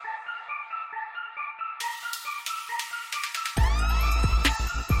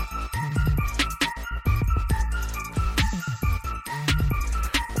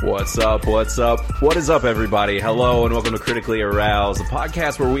What's up? What's up? What is up, everybody? Hello, and welcome to Critically Aroused, a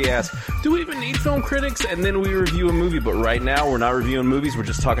podcast where we ask, do we even need film critics? And then we review a movie. But right now, we're not reviewing movies. We're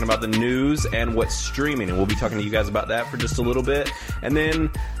just talking about the news and what's streaming. And we'll be talking to you guys about that for just a little bit. And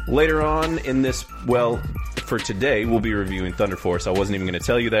then later on in this, well, for today, we'll be reviewing Thunder Force. I wasn't even going to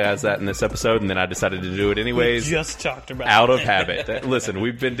tell you that as that in this episode, and then I decided to do it anyways. We just talked about out of habit. Listen,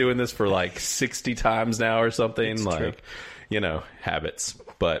 we've been doing this for like 60 times now or something. It's like, true. You know, habits.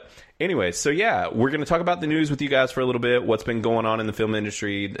 But anyway, so yeah, we're going to talk about the news with you guys for a little bit, what's been going on in the film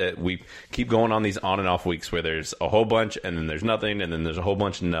industry. That we keep going on these on and off weeks where there's a whole bunch and then there's nothing and then there's a whole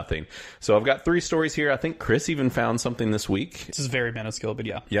bunch of nothing. So I've got 3 stories here. I think Chris even found something this week. This is very minuscule, but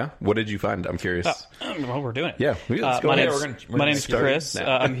yeah. Yeah? What did you find? I'm curious. Well, we're doing it. Yeah, let's go my ahead. name's start Chris.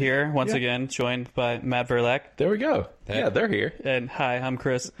 now. I'm here once again, joined by Matt Verlack. There we go. Yeah, they're here. And hi, I'm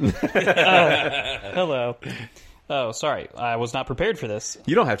Chris. Hello. Oh, sorry. I was not prepared for this.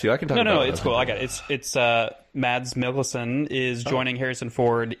 You don't have to. I can talk about it. No, it's cool. I got it. It's Mads Mikkelsen is joining Harrison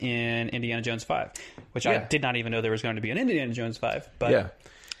Ford in Indiana Jones 5, which I did not even know there was going to be an Indiana Jones 5, but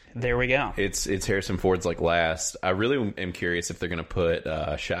there we go. It's Harrison Ford's like last. I really am curious if they're going to put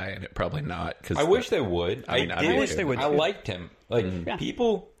Shia in it. Probably not. Cause I wish they would. I wish they would. I liked him. Like,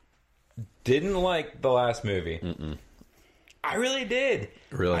 people didn't like the last movie. Mm-mm. I really did.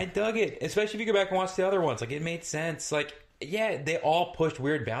 Really? I dug it. Especially if you go back and watch the other ones. Like, it made sense. Like, yeah, they all pushed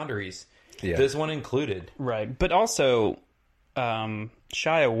weird boundaries. Yeah. This one included. Right. But also,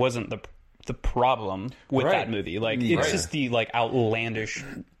 Shia wasn't the problem with that movie. Like, it's just the, like, outlandish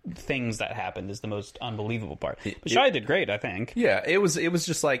things that happened is the most unbelievable part. But Shia did great, I think. Yeah, it was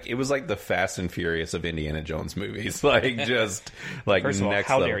just like it was like the Fast and Furious of Indiana Jones movies. Like, just like First of all, next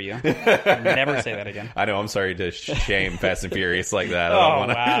how level. dare you? Never say that again. I know, I'm sorry to shame Fast and Furious like that. I Oh, don't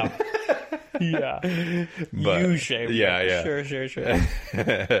wanna... wow. Yeah. But, you shame. yeah. Sure.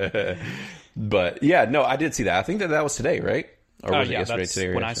 But yeah, no, I did see that. I think that was today, right? Or was it yesterday? That's Today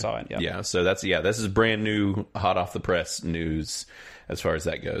or when I yesterday? saw it. Yeah. So this is brand new, hot off the press news as far as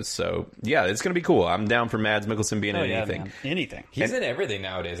that goes. So yeah, it's gonna be cool. I'm down for Mads Mikkelsen being in anything. Man. Anything. He's in everything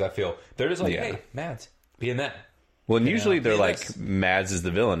nowadays, I feel. They're just like, hey, Mads, be in that. Well, and usually they're be like, this. Mads is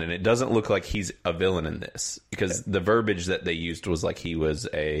the villain, and it doesn't look like he's a villain in this. Because the verbiage that they used was like he was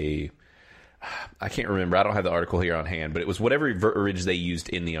a... I can't remember. I don't have the article here on hand, but it was whatever verbiage they used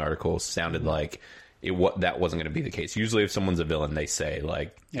in the article sounded like that wasn't going to be the case. Usually if someone's a villain, they say,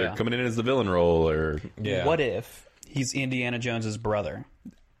 like, they're coming in as the villain role, or... Yeah. What if he's Indiana Jones's brother?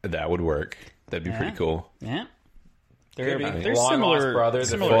 That would work. That'd be pretty cool. Yeah. They're similar brothers,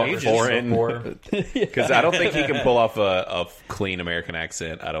 similar ages. Foreign. Because I don't think he can pull off a clean American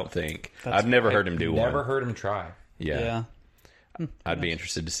accent. I don't think. I've never heard him do one. Never heard him try. Yeah. I'd be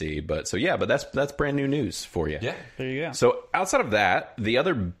interested to see. But that's brand new news for you. Yeah. There you go. So outside of that, the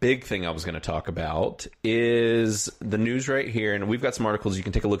other big thing I was going to talk about is the news right here. And we've got some articles. You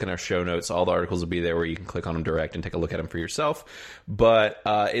can take a look in our show notes. All the articles will be there where you can click on them direct and take a look at them for yourself. But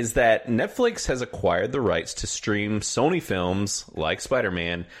is that Netflix has acquired the rights to stream Sony films like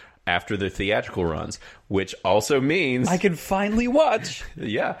Spider-Man after their theatrical runs, which also means... I can finally watch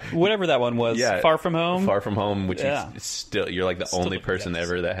whatever that one was. Yeah. Far From Home. Far From Home, which you're like the only person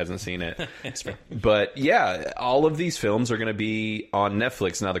ever that hasn't seen it. But yeah, all of these films are going to be on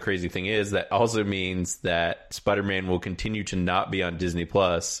Netflix. Now the crazy thing is that also means that Spider-Man will continue to not be on Disney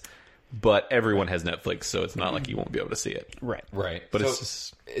Plus, but everyone has Netflix, so it's not like you won't be able to see it. Right. But so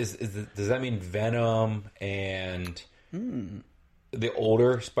it's just... does that mean Venom and... The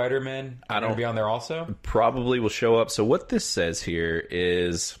older Spider-Man are going to be on there also? Probably will show up. So what this says here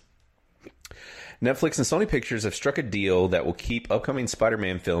is Netflix and Sony Pictures have struck a deal that will keep upcoming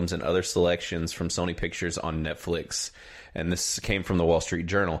Spider-Man films and other selections from Sony Pictures on Netflix. And this came from the Wall Street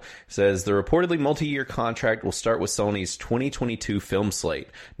Journal. It says the reportedly multi-year contract will start with Sony's 2022 film slate.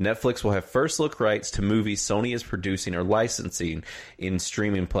 Netflix will have first look rights to movies Sony is producing or licensing in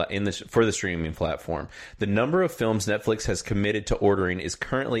streaming for the streaming platform. The number of films Netflix has committed to ordering is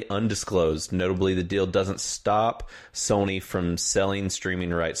currently undisclosed. Notably, the deal doesn't stop Sony from selling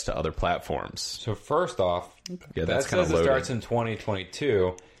streaming rights to other platforms. So first off, Yeah, that that's kind of says it loaded. starts in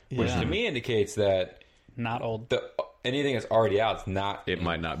 2022, which Yeah. to me indicates that Not old. anything that's already out is not It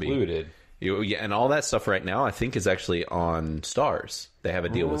might not be. included. Yeah, and all that stuff right now, I think, is actually on Stars. They have a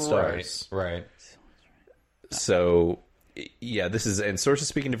deal with Stars. Right. So, yeah, this is... And sources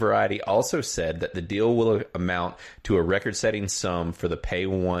speaking to Variety also said that the deal will amount to a record-setting sum for the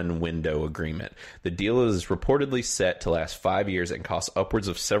pay-one window agreement. The deal is reportedly set to last 5 years and cost upwards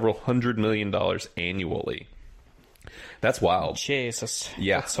of several $100 million annually. That's wild. Jesus.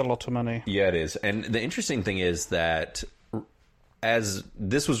 Yeah. That's a lot of money. Yeah, it is. And the interesting thing is that as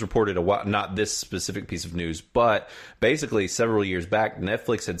this was reported a while, not this specific piece of news, but basically several years back,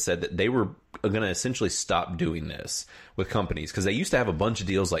 Netflix had said that they were going to essentially stop doing this with companies because they used to have a bunch of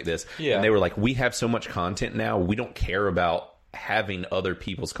deals like this. Yeah. And they were like, we have so much content now, we don't care about having other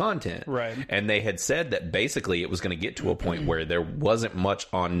people's content. Right. And they had said that basically it was going to get to a point where there wasn't much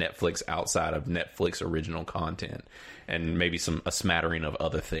on Netflix outside of Netflix original content and maybe a smattering of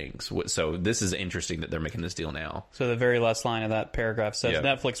other things. So this is interesting that they're making this deal now. So the very last line of that paragraph says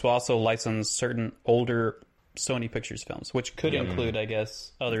Netflix will also license certain older Sony Pictures films, which could include, I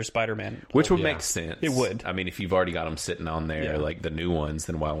guess, other Spider-Man. Which would make sense. It would. I mean, if you've already got them sitting on there, like the new ones,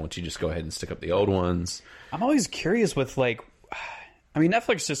 then why won't you just go ahead and stick up the old ones? I'm always curious with, like, I mean,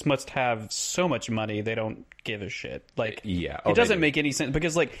 Netflix just must have so much money they don't give a shit. Like, it doesn't make any sense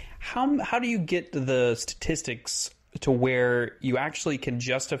because, like, how do you get the statistics to where you actually can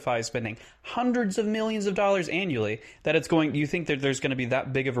justify spending hundreds of millions of dollars annually? That it's going. You think that there's going to be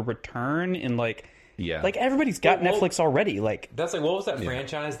that big of a return in like everybody's got Netflix already. Like that's like what was that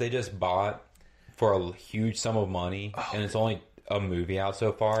franchise they just bought for a huge sum of money, and it's only a movie out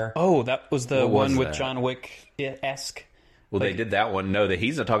so far. Oh, that was the one with John Wick-esque. Well, they did that one. No,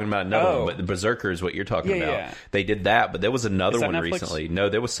 he's not talking about another one, but the Berserker is what you're talking about. Yeah. They did that, but there was another one Netflix? Recently. No,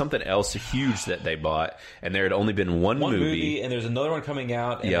 there was something else huge that they bought, and there had only been one movie. And there's another one coming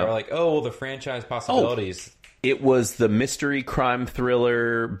out, and they're like, oh, well, the franchise possibilities. It was the mystery crime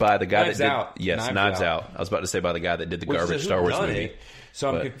thriller by the guy Knives that did... Out. Yes, Knives Out. I was about to say by the guy that did the garbage Star Wars movie. So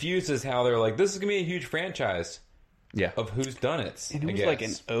I'm confused as how they're like, this is going to be a huge franchise. Yeah, of who's done it. And it was like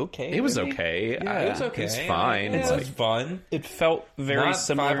an okay. It was okay. Yeah, it was okay. It was fine. It was fun. It felt very not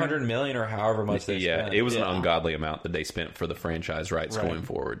similar. 500 million or however much they spent. It was an ungodly amount that they spent for the franchise rights going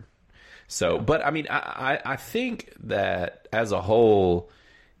forward. So, but I mean, I think that as a whole,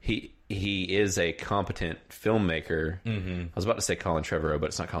 he is a competent filmmaker. I was about to say Colin Trevorrow, but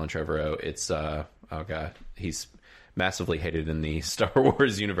it's not Colin Trevorrow. It's he's massively hated in the Star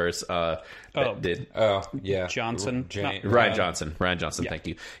Wars universe. Johnson. Ryan Johnson. Thank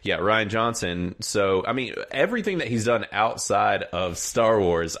you. Yeah, Ryan Johnson. So, I mean, everything that he's done outside of Star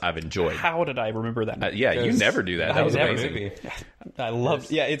Wars, I've enjoyed. How did I remember that? You never do that. That was amazing. I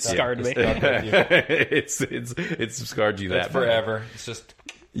love. Yeah, it scarred me. It's scarred you that forever. It's just.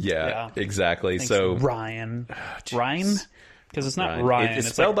 Yeah, exactly. Thanks, so Ryan. Because it's not Ryan. It's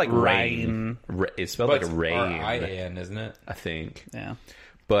spelled like rain. It's spelled like rain. R-I-N, isn't it? I think. Yeah.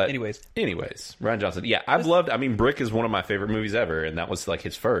 But anyways, Ryan Johnson. Yeah, I've loved. I mean, Brick is one of my favorite movies ever, and that was like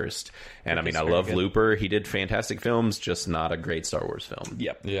his first. And I mean, I love Looper. He did fantastic films, just not a great Star Wars film.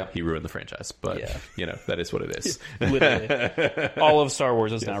 Yep. Yeah. He ruined the franchise, but that is what it is. Literally, all of Star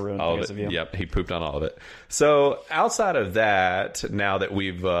Wars is now ruined because of you. Yep, he pooped on all of it. So outside of that, now that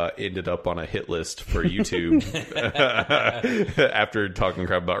we've ended up on a hit list for YouTube after talking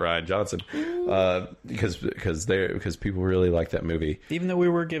crap about Ryan Johnson, because people really like that movie, even though we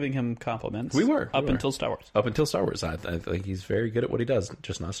were giving him compliments. We were. Until Star Wars. Up until Star Wars. I think he's very good at what he does,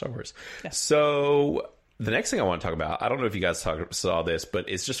 just not Star Wars. Yeah. So the next thing I want to talk about, I don't know if you guys saw this, but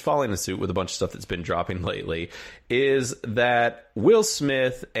it's just following the suit with a bunch of stuff that's been dropping lately, is that Will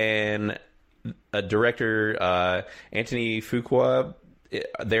Smith and director Anthony Fuqua,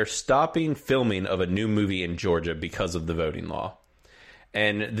 they're stopping filming of a new movie in Georgia because of the voting law.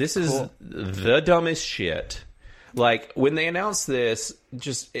 And this is the dumbest shit. Like, when they announced this,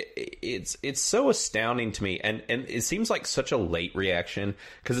 just it's so astounding to me, and it seems like such a late reaction,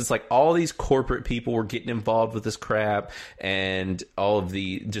 because it's like all these corporate people were getting involved with this crap, and all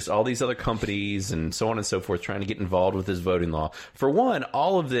these other companies and so on and so forth trying to get involved with this voting law. For one,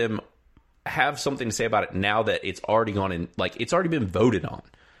 all of them have something to say about it now that it's already gone in, like, it's already been voted on.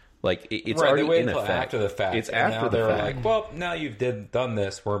 Like, it's already in effect. After the fact. It's after the fact. Like, well, now you've done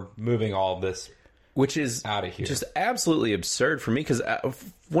this, we're moving all this. Which is out of here. Just absolutely absurd for me, because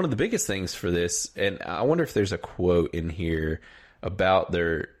one of the biggest things for this, and I wonder if there's a quote in here about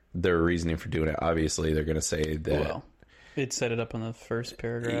their reasoning for doing it. Obviously, they're going to say that... Well, it set it up on the first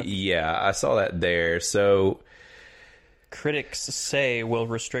paragraph. Yeah, I saw that there. So... Critics say will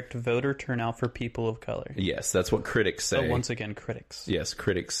restrict voter turnout for people of color. Yes, that's what critics say. But once again, critics. Yes,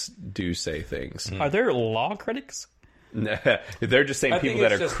 critics do say things. Are there law critics? They're just saying people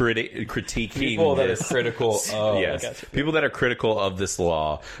that are critiquing people that are critical of people that are critical of this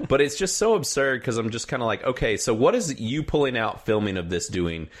law. But it's just so absurd, because I'm just kind of like, okay, so what is you pulling out filming of this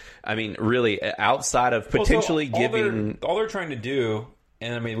doing? I mean, really, outside of potentially giving... All they're trying to do,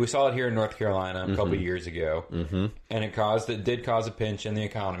 and I mean, we saw it here in North Carolina a couple of years ago, and it did cause a pinch in the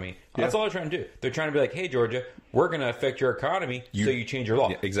economy. Yeah. That's all they're trying to do. They're trying to be like, hey, Georgia, we're going to affect your economy, so you change your law.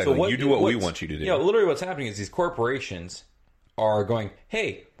 Yeah, exactly. So you do what we want you to do. Yeah, literally what's happening is these corporations are going,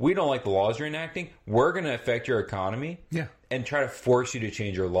 hey, we don't like the laws you're enacting. We're going to affect your economy and try to force you to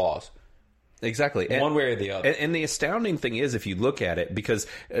change your laws. Exactly. One way or the other. And the astounding thing is, if you look at it, because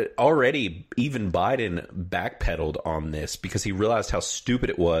already even Biden backpedaled on this because he realized how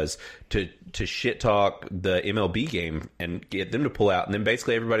stupid it was to shit talk the MLB game and get them to pull out. And then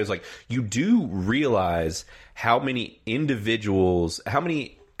basically everybody was like, you do realize how many individuals, how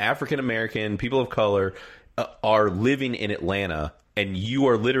many African American people of color are living in Atlanta, and you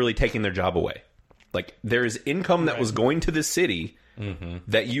are literally taking their job away. Like, there is income that was going to this city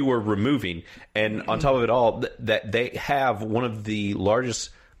that you were removing, and on top of it all, that they have one of the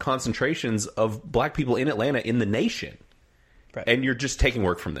largest concentrations of black people in Atlanta in the nation, and you're just taking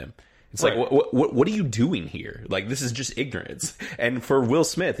work from them. It's like, what are you doing here? Like, this is just ignorance. And for Will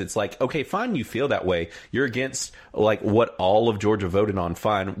Smith, it's like, okay, fine, you feel that way. You're against, like, what all of Georgia voted on.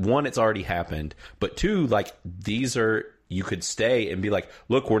 Fine. One, it's already happened. But two, like, these are, you could stay and be like,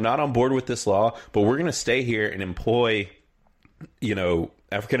 look, we're not on board with this law, but we're going to stay here and employ, you know,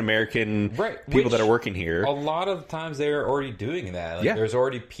 African-American people that are working here. A lot of times they're already doing that. Like, there's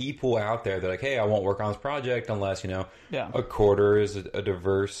already people out there that are like, hey, I won't work on this project unless, you know, a quarter is a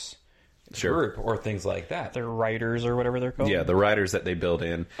diverse group or things like that. They're writers or whatever they're called. Yeah, the writers that they build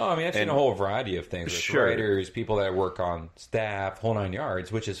in. Oh, I mean, I've seen a whole variety of things. Writers, people that work on staff, whole nine yards,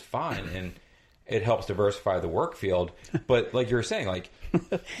 which is fine, and it helps diversify the work field. But like you were saying, like...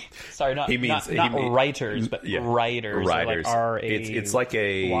 Sorry, not writers, but writers. Writers. Like it's like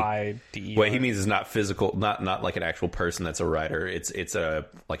a... Y-D-E-R. What he means is not physical, not like an actual person that's a writer. It's a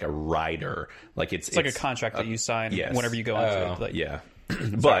like a writer. Like it's like a contract that you sign whenever you go into it. Like,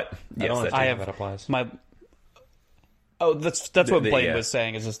 but I have that applies. That's what Blaine was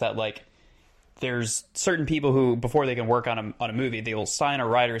saying, is just that, like, there's certain people who, before they can work on a movie, they will sign a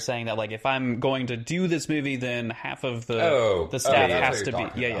writer saying that, like, if I'm going to do this movie, then half of the staff has to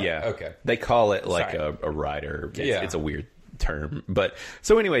be okay. They call it like a writer. It's a weird term. But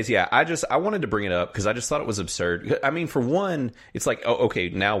so anyways, I wanted to bring it up because I just thought it was absurd. I mean, for one, it's like, oh, okay,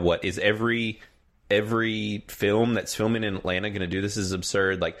 now what? Is every film that's filming in Atlanta going to do this? Is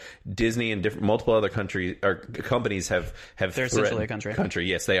absurd. Like, Disney and multiple other countries or companies have they're essentially a country.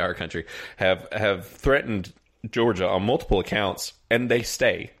 Yes, they are a country. Have threatened Georgia on multiple accounts, and they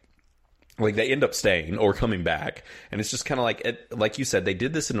stay. Like, they end up staying or coming back, and it's just kind of like you said, they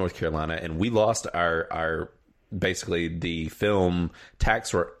did this in North Carolina, and we lost our basically the film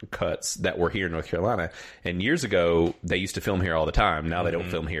tax cuts that were here in North Carolina. And years ago, they used to film here all the time. Now they don't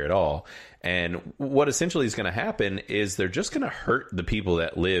film here at all. And what essentially is going to happen is they're just going to hurt the people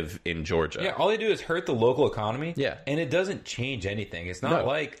that live in Georgia. Yeah, all they do is hurt the local economy. Yeah. And it doesn't change anything. It's not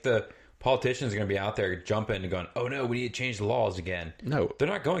like the politicians are going to be out there jumping and going, oh no, we need to change the laws again. No. They're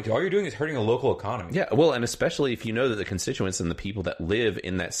not going to. All you're doing is hurting the local economy. Yeah, well, and especially if you know that the constituents and the people that live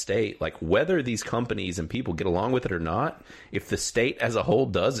in that state, like, whether these companies and people get along with it or not, if the state as a whole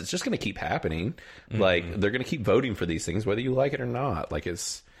does, it's just going to keep happening. Like, they're going to keep voting for these things, whether you like it or not. Like,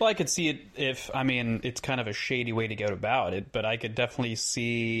 it's... Well, I could see it it's kind of a shady way to go about it, but I could definitely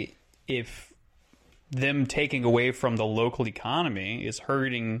see if them taking away from the local economy is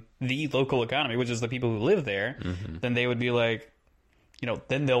hurting the local economy, which is the people who live there, then they would be like, you know,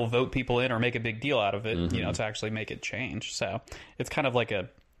 then they'll vote people in or make a big deal out of it, you know, to actually make it change. So it's kind of like a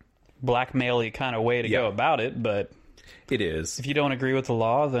blackmail-y kind of way to go about it, but... It is. If you don't agree with the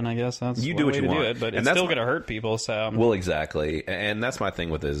law, then I guess that's you do what you want. Do it, but it's still going to hurt people. So well, exactly, and that's my thing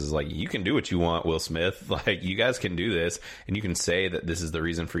with this is, like, you can do what you want, Will Smith. Like, you guys can do this, and you can say that this is the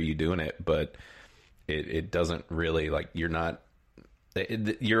reason for you doing it, but it doesn't really, like, you're not.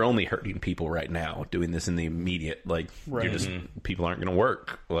 You're only hurting people right now doing this in the immediate. Like, you're just people aren't going to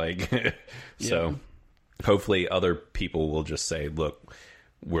work. Like, so hopefully other people will just say, look,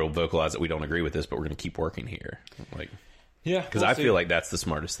 we'll vocalize that we don't agree with this, but we're going to keep working here. Like. Yeah, because I feel like that's the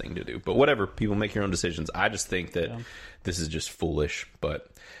smartest thing to do. But whatever, people make your own decisions. I just think that this is just foolish.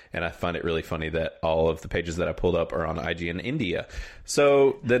 And I find it really funny that all of the pages that I pulled up are on IG in India.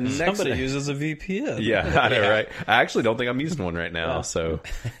 So the next somebody uses a VPN. Yeah, I know, right? I actually don't think I'm using one right now. So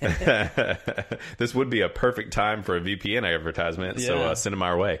this would be a perfect time for a VPN advertisement. Yeah. So send them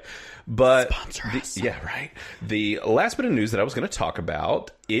our way. But sponsor us. Yeah, right. The last bit of news that I was going to talk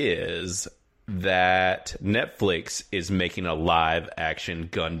about is that Netflix is making a live action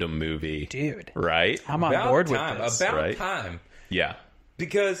Gundam movie. Dude. Right? I'm on board with this. About time. Yeah.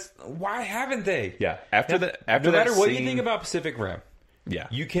 Because why haven't they? Yeah. After no that matter what scene, you think about Pacific Rim,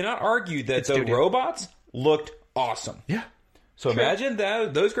 you cannot argue that the robots looked awesome. Yeah. So imagine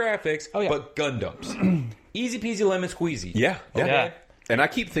those graphics, but Gundams. Easy peasy lemon squeezy. Yeah. Okay? Yeah. And I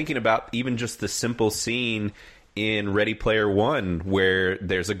keep thinking about even just the simple scene in Ready Player One, where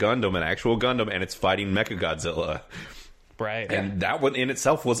there's a Gundam, an actual Gundam, and it's fighting Mechagodzilla. Right. And that one in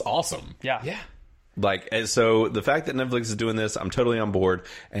itself was awesome. Yeah. Yeah. Like, and so the fact that Netflix is doing this, I'm totally on board.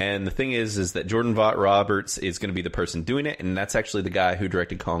 And the thing is that Jordan Vogt Roberts is going to be the person doing it, and that's actually the guy who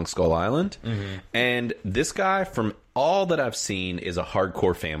directed Kong Skull Island. Mm-hmm. And this guy, from all that I've seen, is a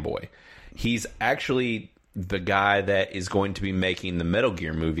hardcore fanboy. He's actually the guy that is going to be making the Metal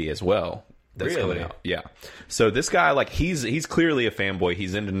Gear movie as well. That's really? coming out. Yeah. So this guy, like, he's clearly a fanboy.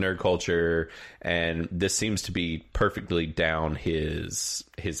 He's into nerd culture, and this seems to be perfectly down his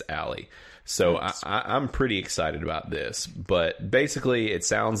alley. So I'm pretty excited about this. But basically, it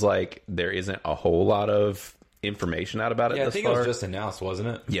sounds like there isn't a whole lot of information out about it. Yeah, I thus think far. it was just announced, wasn't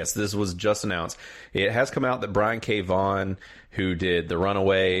it? Yes, this was just announced. It has come out that Brian K. Vaughan, who did The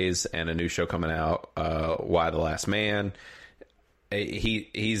Runaways and a new show coming out, Why the Last Man,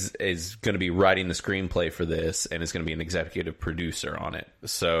 he's going to be writing the screenplay for this and is going to be an executive producer on it.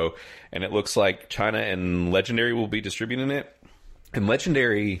 So, and it looks like China and Legendary will be distributing it. And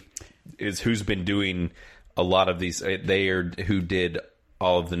Legendary is who's been doing a lot of these. They are who did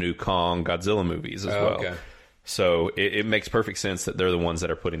all of the new Kong Godzilla movies as well. Okay. So it makes perfect sense that they're the ones that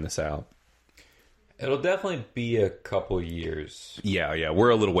are putting this out. It'll definitely be a couple years. Yeah. We're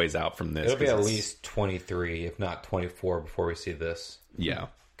a little ways out from this. It'll be at least 23, if not 24, before we see this. Yeah.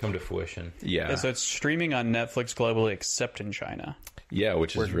 Come to fruition. Yeah. So it's streaming on Netflix globally except in China. Yeah,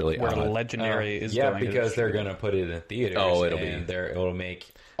 which is really where odd. Legendary is yeah, going. because they're going to put it in theaters. Oh, it'll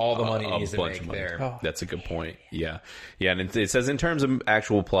make all the money it needs to make there. Oh. That's a good point. Yeah, and it says in terms of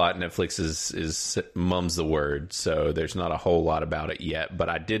actual plot, Netflix is mum's the word, so there's not a whole lot about it yet. But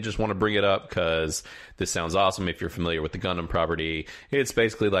I did just want to bring it up because this sounds awesome. If you're familiar with the Gundam property, it's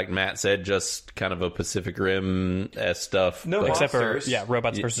basically like Matt said, just kind of a Pacific Rim stuff. No, except monsters. for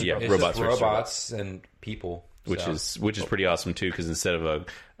robots versus robots. Robots and people. Which is pretty awesome too, because instead of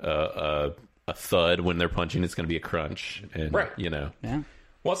a thud when they're punching, it's going to be a crunch, and right. Yeah.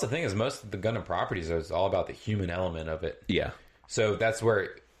 Well, that's the thing is most of the Gundam properties is all about the human element of it. Yeah. So that's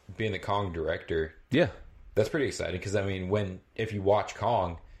where being the Kong director. Yeah. That's pretty exciting because I mean, if you watch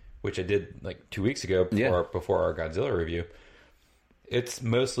Kong, which I did like 2 weeks ago before our Godzilla review, it's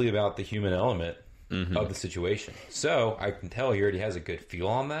mostly about the human element of the situation. So I can tell he already has a good feel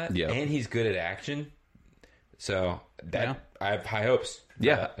on that, and he's good at action. So I have high hopes.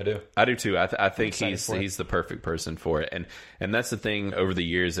 Yeah, I do. I do too. I think he's the perfect person for it. And that's the thing over the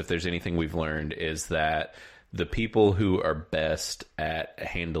years, if there's anything we've learned, is that the people who are best at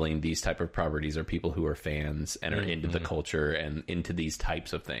handling these type of properties are people who are fans and are into the culture and into these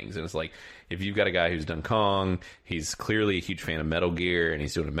types of things. And it's like, if you've got a guy who's done Kong, he's clearly a huge fan of Metal Gear, and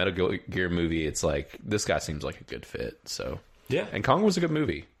he's doing a Metal Gear movie, it's like, this guy seems like a good fit. So yeah. And Kong was a good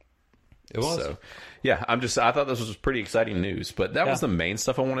movie. It was. So, yeah, I thought this was pretty exciting news, but that was the main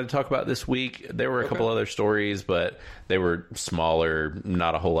stuff I wanted to talk about this week. There were a couple other stories, but they were smaller,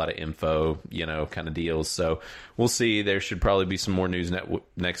 not a whole lot of info, kind of deals. So we'll see. There should probably be some more news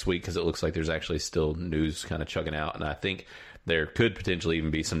next week because it looks like there's actually still news kind of chugging out. And I think there could potentially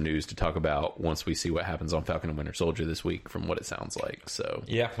even be some news to talk about once we see what happens on Falcon and Winter Soldier this week from what it sounds like. So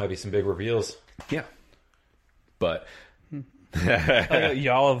yeah, might be some big reveals. Yeah. But...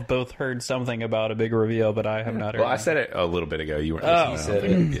 y'all have both heard something about a big reveal, but I have not heard. Well, I said it a little bit ago. You weren't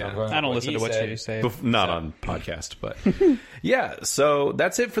listening. I don't listen to what you say. Not on podcast, but yeah. So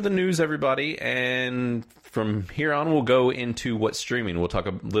that's it for the news, everybody. And from here on, we'll go into what's streaming. We'll talk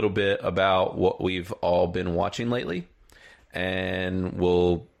a little bit about what we've all been watching lately, and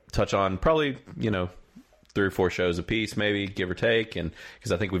we'll touch on probably 3 or 4 shows a piece, maybe, give or take. And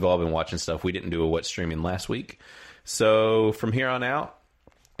because I think we've all been watching stuff. We didn't do a what's streaming last week. So from here on out,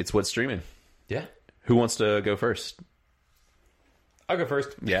 it's what's streaming. Yeah. Who wants to go first? I'll go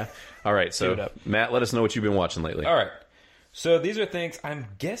first. Yeah. All right. So Matt, let us know what you've been watching lately. All right. So these are things I'm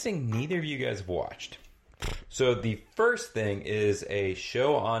guessing neither of you guys have watched. So the first thing is a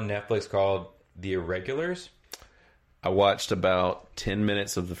show on Netflix called The Irregulars. I watched about 10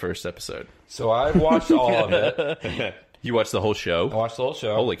 minutes of the first episode. So I watched all of it. You watched the whole show? I watched the whole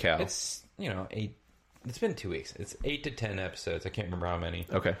show. Holy cow. It's, it's been 2 weeks. It's 8 to 10 episodes. I can't remember how many.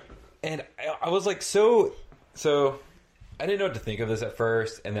 Okay. And I was like, so I didn't know what to think of this at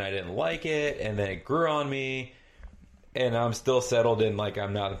first, and then I didn't like it, and then it grew on me, and I'm still settled in, like,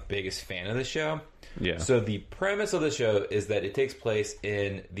 I'm not the biggest fan of the show. Yeah. So the premise of the show is that it takes place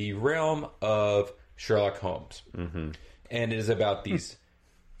in the realm of Sherlock Holmes. Mm-hmm. And it is about these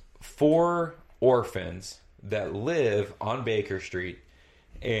 4 orphans that live on Baker Street,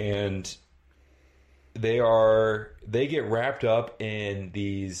 and they get wrapped up in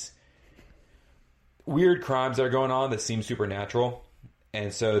these weird crimes that are going on that seem supernatural.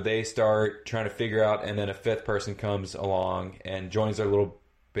 And so they start trying to figure out, and then a fifth person comes along and joins their little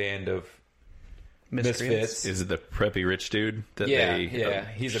band of misfits. Is it the preppy rich dude that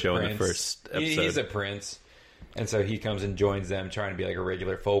he's show a prince. in the first episode? He's a prince. And so he comes and joins them trying to be like a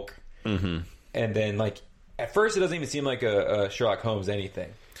regular folk. Mm-hmm. And then, like, at first it doesn't even seem like a Sherlock Holmes anything.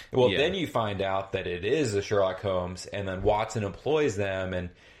 Well, then you find out that it is a Sherlock Holmes, and then Watson employs them. And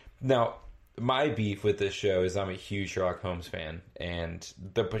now, my beef with this show is I'm a huge Sherlock Holmes fan, and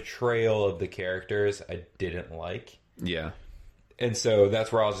the portrayal of the characters I didn't like. Yeah. And so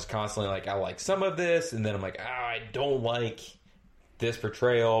that's where I was just constantly like, I like some of this, and then I'm like, I don't like this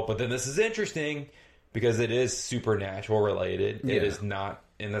portrayal, but then this is interesting because it is supernatural related. Yeah. It is not,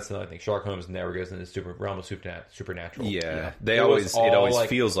 and that's another thing. Sherlock Holmes never goes into the realm of supernatural. Yeah, it always like,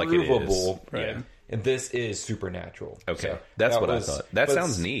 feels like provable, it is. Right. Yeah. And this is supernatural. Okay, so that's what I thought. That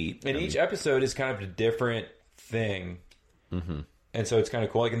sounds neat. And each episode is kind of a different thing. Mm-hmm. And so it's kind of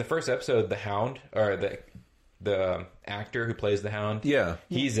cool. Like in the first episode, the Hound, or the actor who plays the Hound,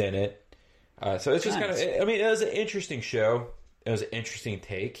 he's in it. So it's just kind of, I mean, it was an interesting show. It was an interesting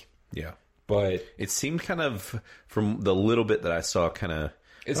take. Yeah. But it seemed kind of, from the little bit that I saw, kind of,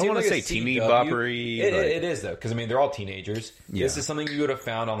 I don't want to say teeny boppery. It is, though, because I mean, they're all teenagers. Yeah. This is something you would have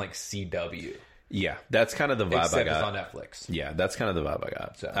found on like CW. Yeah, that's kind of the vibe I got. Except it's on Netflix. Yeah, that's kind of the vibe I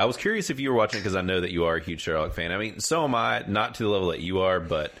got. So. I was curious if you were watching it because I know that you are a huge Sherlock fan. I mean, so am I, not to the level that you are,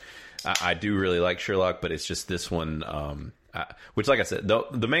 but I do really like Sherlock, but it's just this one, which, like I said,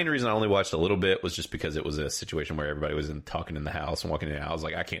 the main reason I only watched a little bit was just because it was a situation where everybody was talking in the house and walking in. I was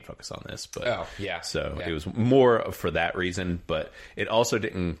like, I can't focus on this. But it was more for that reason. But it also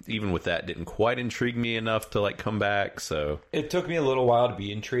even with that, didn't quite intrigue me enough to like come back. So it took me a little while to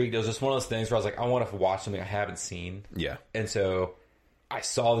be intrigued. It was just one of those things where I was like, I want to watch something I haven't seen. Yeah, and so I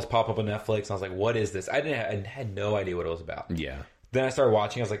saw this pop up on Netflix, and I was like, what is this? I had no idea what it was about. Yeah. Then I started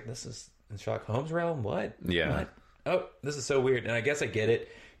watching. I was like, this is in Sherlock Holmes realm. What? Yeah. What? Oh, this is so weird. And I guess I get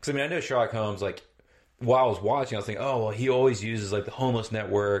it. Because, I mean, I know Sherlock Holmes, like, while I was watching, I was thinking, oh, well, he always uses, like, the homeless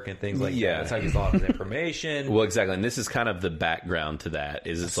network and things like that. That's how he gets a lot of his information. Well, exactly. And this is kind of the background to that.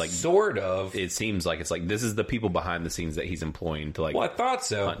 Is it's like... Sort of. It seems like it's like, this is the people behind the scenes that he's employing to, like... Well, I thought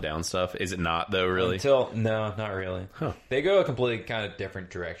so. Hunt down stuff. Is it not, though, really? No, not really. Huh. They go a completely kind of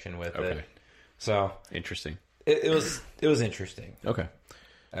different direction with it. So... Interesting. It was interesting. Okay.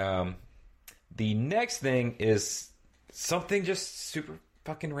 The next thing is... something just super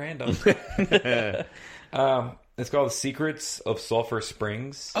fucking random. It's called The Secrets of Sulphur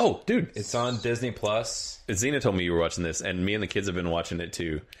Springs. Oh, dude. It's on Disney Plus. Xena told me you were watching this, and me and the kids have been watching it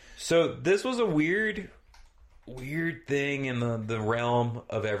too. So this was a weird thing in the realm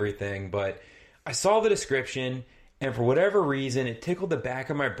of everything, but I saw the description, and for whatever reason, it tickled the back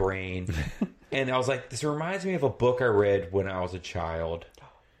of my brain. And I was like, this reminds me of a book I read when I was a child.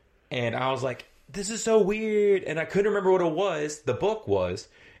 And I was like, this is so weird, and I couldn't remember what it was. The book was,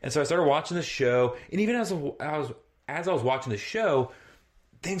 and so I started watching the show. And even as I was watching the show,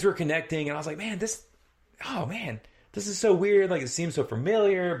 things were connecting, and I was like, man, this is so weird. Like, it seems so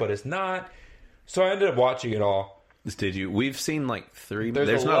familiar, but it's not. So I ended up watching it all. Did you? We've seen like 3.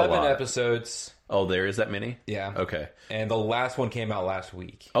 There's 11 not a lot. Episodes. Oh, there is that many? Yeah. Okay. And the last one came out last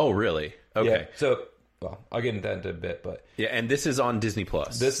week. Oh, really? Okay. Yeah, so. Well, I'll get into that in a bit, but... Yeah, and this is on Disney+.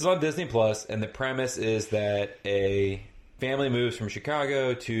 This is on Disney+, and the premise is that a family moves from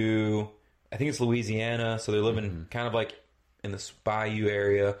Chicago to, I think it's Louisiana, so they're living kind of like in the bayou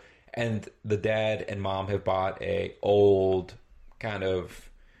area, and the dad and mom have bought a old kind of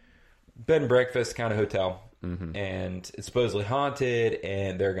bed and breakfast kind of hotel, and it's supposedly haunted,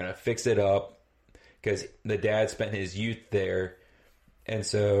 and they're going to fix it up, because the dad spent his youth there, and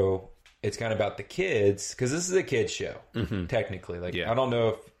so... It's kind of about the kids, because this is a kid's show, technically. Like, I don't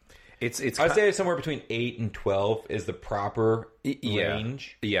know if... I'd say somewhere between 8 and 12 is the proper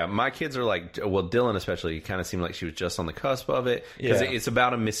range. Yeah, my kids are like... Well, Dylan especially kind of seemed like she was just on the cusp of it. Because it's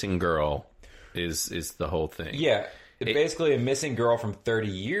about a missing girl is the whole thing. Yeah, it's basically a missing girl from 30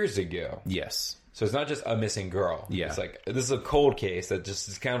 years ago. Yes. So it's not just a missing girl. Yeah. It's like, this is a cold case that just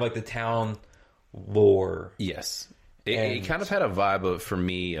is kind of like the town lore. Yes. It kind of had a vibe for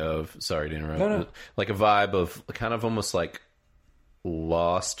me of, sorry to interrupt, no. Like a vibe of kind of almost like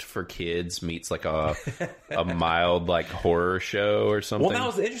Lost for kids meets like a mild like horror show or something. Well, that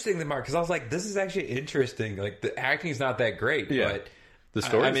was the interesting thing, Mark, because I was like, this is actually interesting. Like, the acting's not that great, but the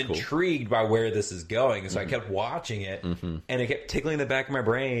story's I'm intrigued by where this is going. And so I kept watching it, and it kept tickling the back of my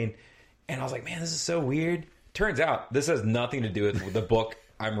brain. And I was like, man, this is so weird. Turns out this has nothing to do with the book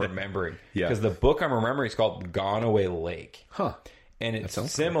I'm remembering. Yeah. Because the book I'm remembering is called Gone Away Lake. Huh. and it's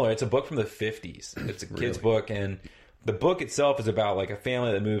similar. Cool. It's a book from the 50s. It's a kid's book, and the book itself is about like a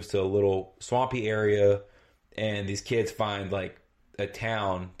family that moves to a little swampy area, and these kids find like a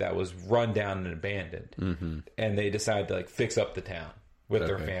town that was run down and abandoned, and they decide to like fix up the town with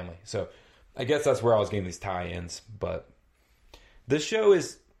their family. So I guess that's where I was getting these tie-ins, but this show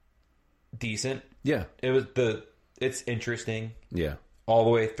is decent. Yeah, it's interesting. Yeah, all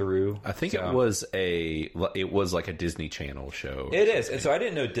the way through. I think it was like a Disney Channel show. It is, and so I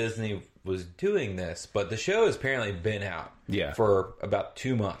didn't know Disney was doing this, but the show has apparently been out for about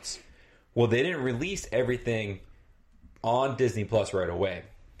 2 months. Well, they didn't release everything on Disney Plus right away.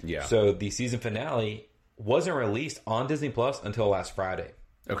 Yeah. So the season finale wasn't released on Disney Plus until last Friday.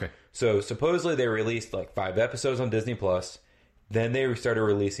 Okay. So supposedly they released like 5 episodes on Disney Plus. Then they started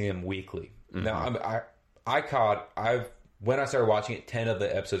releasing them weekly. Now when I started watching it, 10 of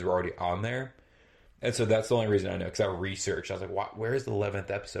the episodes were already on there. And so that's the only reason I know, because I researched. I was like, where's the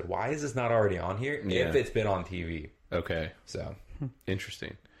 11th episode? Why is this not already on here if it's been on TV? Okay. So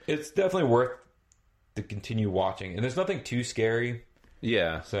interesting. It's definitely worth to continue watching. And there's nothing too scary.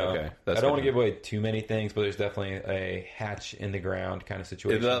 Yeah. So I don't want to give away too many things, but there's definitely a hatch in the ground kind of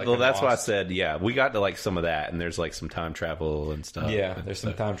situation. Well, that's why I said, we got to like some of that, and there's like some time travel and stuff. Yeah, there's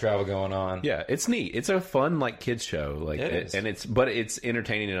some time travel going on. Yeah, it's neat. It's a fun like kids show. Like it is. And it's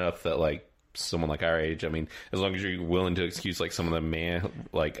entertaining enough that like someone like our age, I mean, as long as you're willing to excuse like some of the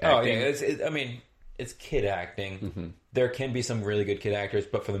acting. Oh yeah, it's kid acting. There can be some really good kid actors,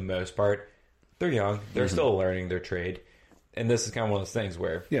 but for the most part, they're young. They're still learning their trade. And this is kind of one of those things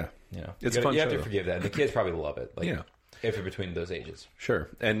where, it's fun. You have show. to forgive that. And the kids probably love it. Like, if you're between those ages. Sure.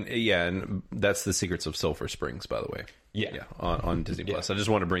 And that's the Secrets of Sulphur Springs, by the way. Yeah. On Disney Plus. I just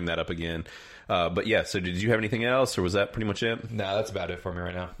want to bring that up again. But yeah, so did you have anything else, or was that pretty much it? No, that's about it for me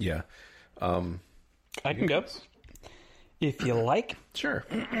right now. Yeah. I can go. If you like. Sure.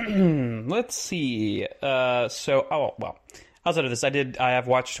 Let's see. Outside of this, I have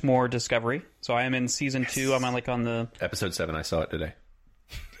watched more Discovery. So I am in season 2. I'm on the episode 7. I saw it today.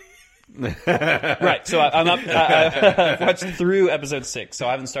 Right. So I'm up. I've watched through episode 6. So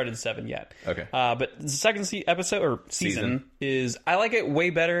I haven't started 7 yet. Okay. But the second episode or season is I like it way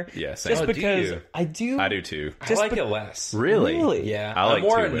better. Yeah. Same. Just because do you? I do. I do too. I like it less. Really? Yeah. I'm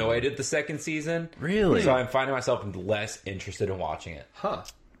more annoyed at the second season. Really? So I'm finding myself less interested in watching it. Huh.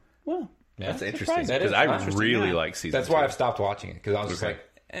 Well. That's interesting. That because I really like season 2. That's why I've stopped watching it, because I was just like,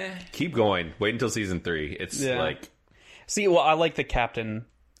 keep going. Wait until season 3. It's like... See, well, I like the captain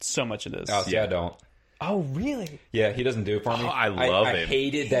so much of this. Oh, see, I don't. Oh, really? Yeah, he doesn't do it for me. I love him. I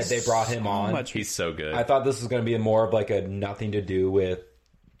hated that they brought him on. He's so good. I thought this was going to be more of like a nothing to do with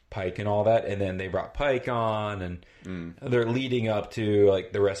Pike and all that, and then they brought Pike on, and they're leading up to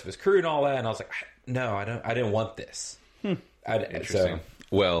like the rest of his crew and all that, and I was like, no, I didn't want this. Interesting.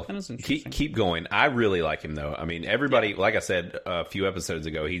 Well, keep going. I really like him, though. I mean, everybody, like I said a few episodes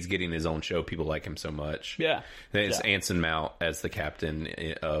ago, he's getting his own show. People like him so much. Yeah. And it's Anson Mount as the captain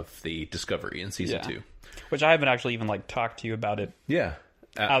of the Discovery in season 2. Which I haven't actually even talked to you about it. Yeah.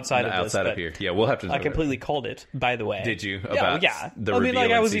 Outside of here. Yeah, we'll have to. I completely called it, by the way. Did you? About the I mean,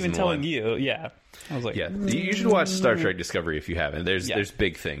 reveal I was in even season 1. telling you. Yeah. I was like, you should watch Star Trek Discovery if you haven't. There's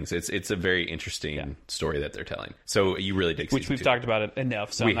big things. It's a very interesting story that they're telling. So you really dig which we've 2. talked about it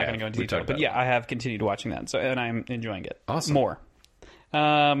enough, so I'm not going to go into detail. But I have continued watching that, and I'm enjoying it. Awesome. More.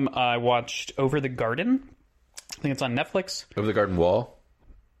 I watched Over the Garden. I think it's on Netflix. Over the Garden Wall.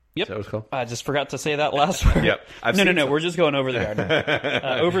 Yep. Is that what it's called? I just forgot to say that last word. Yep. No. We're just going over the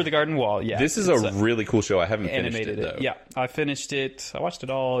garden. Over the Garden Wall, yeah. This is a really cool show. I haven't finished it, though. Yeah, I finished it. I watched it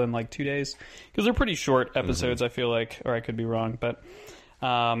all in 2 days. Because they're pretty short episodes, I feel like. Or I could be wrong. But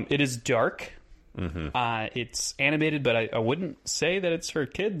it is dark. It's animated, but I wouldn't say that it's for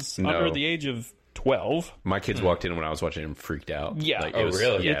kids under the age of 12. My kids walked in when I was watching and freaked out. Yeah.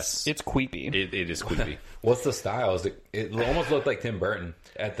 Really? Yes. It's creepy. It is creepy. What's the style? It almost looked like Tim Burton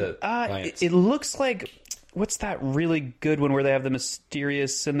at the glance. It looks like... What's that really good one where they have the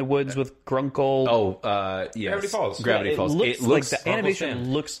mysterious in the woods with Grunkle? Oh, yes. Gravity Falls. Gravity Falls. It looks like the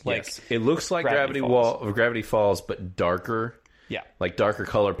animation looks like... Yes. It looks like Gravity Falls, but darker. Yeah. Like darker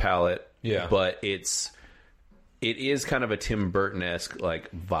color palette. Yeah. But it is kind of a Tim Burton-esque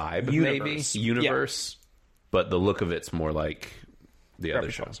vibe, universe. But the look of it's more like the other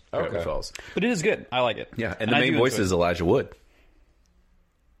shows. Gravity Falls. But it is good. I like it. Yeah, and the main voice is Elijah Wood.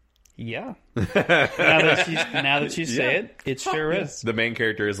 Yeah. now that you say it, it sure is. The main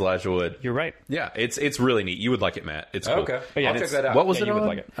character is Elijah Wood. You're right. Yeah, it's really neat. You would like it, Matt. It's cool. Okay. I'll check that out. What was it you on? Would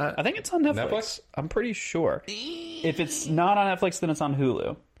like it. I think it's on Netflix. I'm pretty sure. If it's not on Netflix, then it's on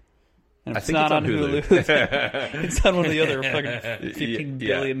Hulu. And I think it's on Hulu. It's on one of the other fucking 15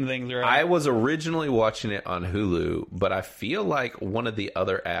 billion things. Right? I was originally watching it on Hulu, but I feel like one of the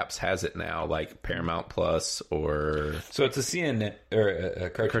other apps has it now, like Paramount Plus or... So it's a CNN or a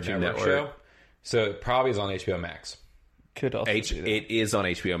Cartoon Network show. So it probably is on HBO Max. Could also it is on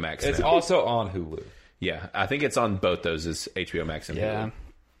HBO Max. It's now. also on Hulu. Yeah, I think it's on both those as HBO Max and Hulu.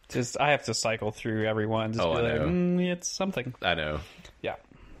 Just I have to cycle through everyone. Just I know. It's something. I know. Yeah.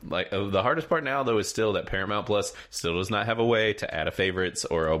 Like the hardest part now, though, is still that Paramount Plus still does not have a way to add a favorites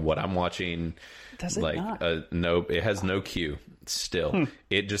or a what I'm watching. Does it not? No, it has no queue. Still,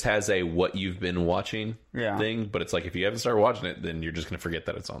 it just has a what you've been watching thing. But it's like if you haven't started watching it, then you're just going to forget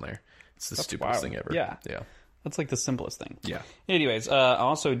that it's on there. It's the stupidest thing ever. Yeah. Yeah. That's like the simplest thing. Yeah. Anyways, I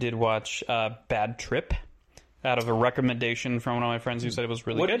also did watch Bad Trip out of a recommendation from one of my friends who said it was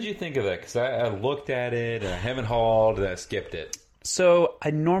really good. What did you think of that? Because I looked at it and I haven't hauled and I skipped it. So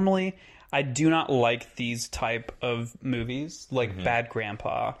I do not like these type of movies, like Bad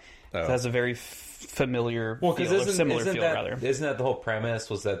Grandpa. It has a very familiar feel, or similar feel, rather. Isn't that the whole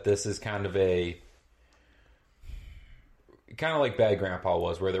premise, was that this is kind of like Bad Grandpa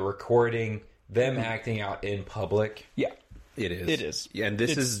was, where they're recording them acting out in public? Yeah. It is. It is. Yeah, and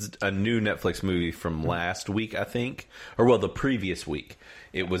this is a new Netflix movie from last week, I think. Or, well, the previous week.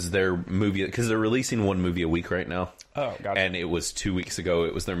 It was their movie, because they're releasing one movie a week right now. Oh, gotcha. And it was 2 weeks ago.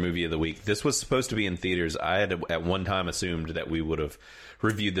 It was their movie of the week. This was supposed to be in theaters. I had at one time assumed that we would have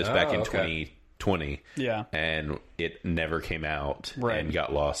reviewed this back in 2020. Yeah. And it never came out Right. and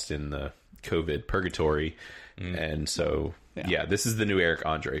got lost in the COVID purgatory. And so, this is the new Eric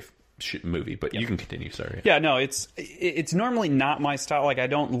Andre movie, but you can continue. Sorry. Yeah, no, it's normally not my style. Like, I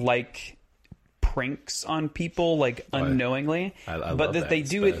don't like pranks on people, like, unknowingly. I but love they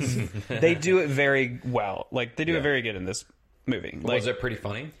do it. They do it very well. Like, they do it very good in this movie. Like, was it pretty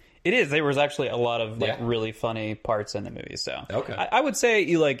funny? It is. There was actually a lot of really funny parts in the movie. So okay, I would say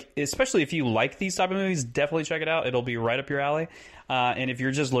you especially if you like these type of movies, definitely check it out. It'll be right up your alley. And if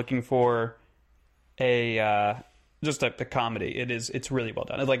you're just looking for just a comedy, it's really well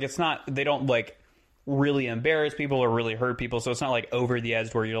done. Like, it's not, they don't like really embarrass people or really hurt people, so it's not like over the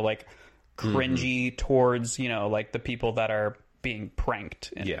edge where you're like cringy towards like the people that are being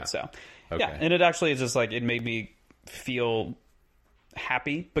pranked in it. So and it actually is just like, it made me feel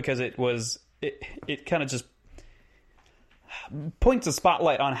happy because it kind of just points a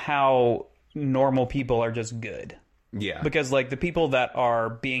spotlight on how normal people are just good. Yeah, because like the people that are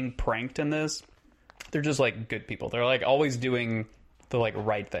being pranked in this, they're just like good people. They're like always doing the like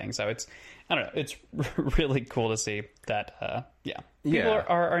right thing. So it's, I don't know, it's really cool to see that. People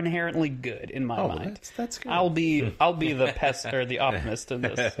are inherently good in my mind. That's good. I'll be the pest or the optimist in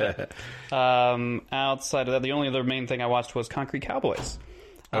this. Outside of that, the only other main thing I watched was Concrete Cowboys.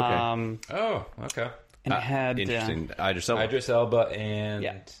 Okay. Okay. And it had interesting. Idris Elba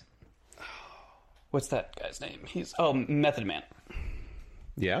and what's that guy's name? He's Method Man.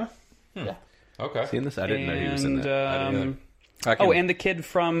 Yeah. Yeah. Okay. Seeing this, I didn't know he was in that. And the kid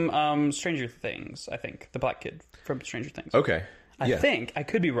from Stranger Things, I think. The black kid from Stranger Things. Okay. I think. I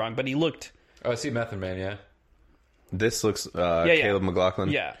could be wrong, but he looked... Oh, I see Method Man, yeah. This looks Caleb McLaughlin.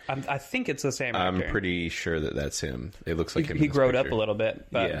 Yeah, I think it's the same actor. I'm pretty sure that that's him. It looks like him. He growed up a little bit.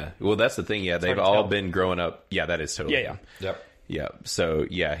 But yeah. Well, that's the thing. Yeah, they've all been growing up. Yeah, that is totally him. Yep. Yeah. So,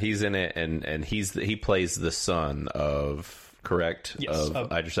 he's in it, and he plays the son of, correct? Yes.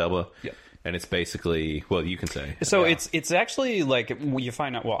 Of Idris Elba. Yep. And it's basically, well, you can say. So it's actually like, you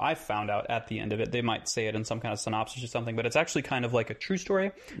find out, well, I found out at the end of it, they might say it in some kind of synopsis or something, but it's actually kind of like a true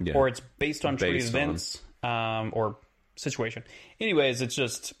story, or it's based on true events, or situation. Anyways, it's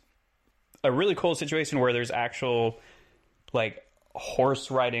just a really cool situation where there's actual, like, horse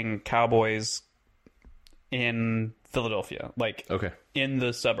riding cowboys in Philadelphia, like, in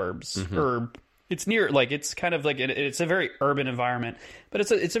the suburbs, or... It's near, like, it's kind of like, it's a very urban environment, but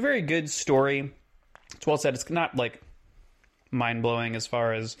it's a very good story. It's well said. It's not, like, mind-blowing as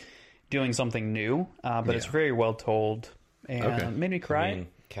far as doing something new, but it's very well told, and made me cry. I mean,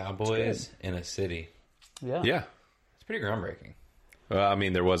 cowboys in a city. Yeah. Yeah. It's pretty groundbreaking. Well, I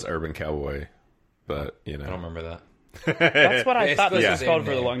mean, there was Urban Cowboy, but, I don't remember that. That's what I thought this was called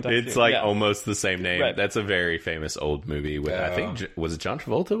for a long time. It's like almost the same name. Right. That's a very famous old movie. With, I think, was it John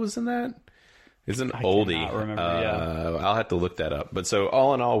Travolta was in that? It's an oldie. I remember, I'll have to look that up. But so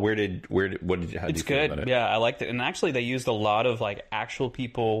all in all, how did you feel about it? Yeah, I liked it. And actually they used a lot of like actual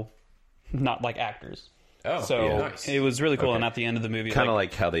people, not like actors. Oh, so nice. it was really cool. And at the end of the movie, kind of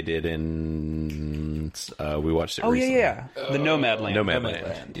like how they did in Land. We watched it. Oh recently. yeah. The Nomadland.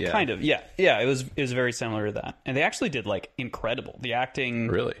 Nomadland. Yeah. Kind of. Yeah. It was very similar to that, and they actually did like incredible. The acting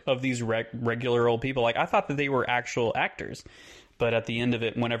Really? of these regular old people. Like I thought that they were actual actors, but at the end of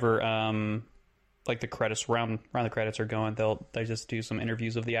it, whenever like the credits around the credits are going, they just do some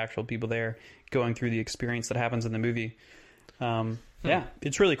interviews of the actual people there going through the experience that happens in the movie. Yeah,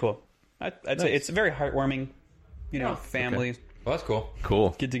 it's really cool. I'd say it's very heartwarming. Family. Okay. Well, that's cool.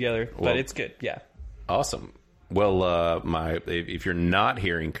 Cool. Get together, but it's good. Yeah. Awesome. Well, if you're not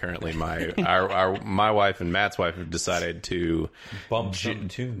hearing currently, my wife and Matt's wife have decided to bump some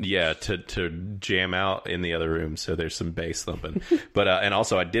tunes. Yeah, to jam out in the other room. So there's some bass thumping. But and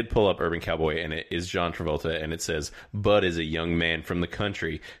also I did pull up Urban Cowboy, and it is John Travolta, and it says Bud is a young man from the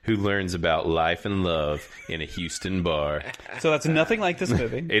country who learns about life and love in a Houston bar. So that's nothing like this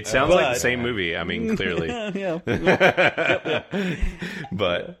movie. It sounds like the same movie. I mean, clearly. Yeah.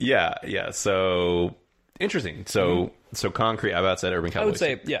 But yeah. So. Interesting. So Concrete, I about said Urban Cowboy. I would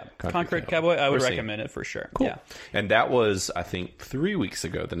say, yeah, Concrete Cowboy. I would recommend it for sure. Cool. Yeah. And that was, I think, 3 weeks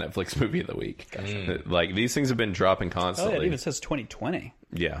ago, the Netflix movie of the week. Like, these things have been dropping constantly. Oh, it even says 2020.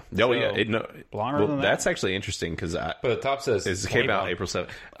 Yeah. So, yeah. longer than that. That's actually interesting because but the top says it came out April 7th.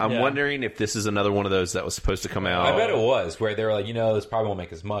 I'm wondering if this is another one of those that was supposed to come out. I bet it was, where they were like, this probably won't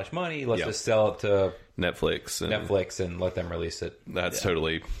make as much money. Let's just sell it to Netflix and let them release it. That's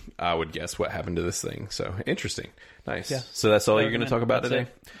totally, I would guess, what happened to this thing. So interesting. Nice. Yeah. So that's all you're going to talk about today?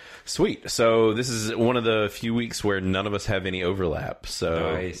 Sweet. So this is one of the few weeks where none of us have any overlap.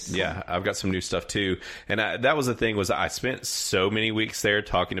 So yeah, I've got some new stuff too. And that was the thing, was I spent so many weeks there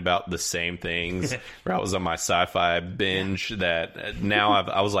talking about the same things where I was on my sci-fi binge that now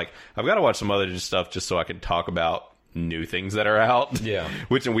I was like, I've got to watch some other stuff just so I can talk about new things that are out. Yeah.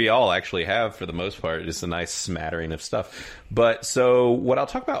 Which we all actually have for the most part. It's a nice smattering of stuff. But so what I'll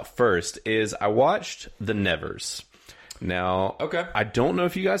talk about first is I watched The Nevers. Now, I don't know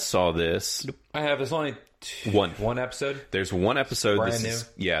if you guys saw this. I have. There's only one episode. There's one episode. Brand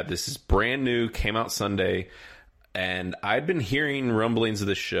new. This is brand new. Came out Sunday. And I'd been hearing rumblings of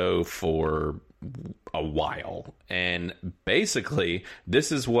the show for a while. And basically,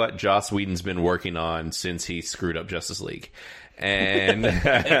 this is what Joss Whedon's been working on since he screwed up Justice League. And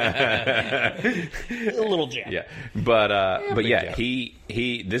a little jam. Yeah. But yeah,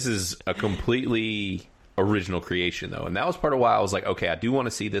 he this is a completely original creation though, and that was part of why I was like, okay, I do want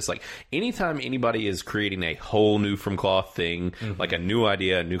to see this. Like, anytime anybody is creating a whole new from cloth thing, like a new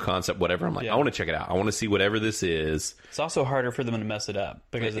idea, a new concept, whatever, I'm like, I want to check it out. I want to see whatever this is. It's also harder for them to mess it up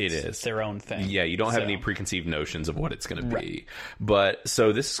because it's their own thing. Yeah, you don't have any preconceived notions of what it's going to be. But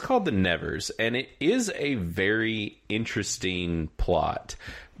so this is called The Nevers, and it is a very interesting plot.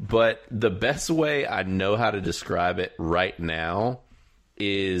 But the best way I know how to describe it right now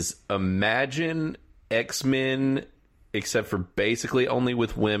is imagine X-Men, except for basically only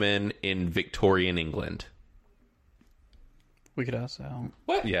with women in Victorian England. We could also...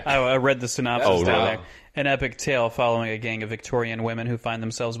 What? Yeah. I read the synopsis down there. Wow. An epic tale following a gang of Victorian women who find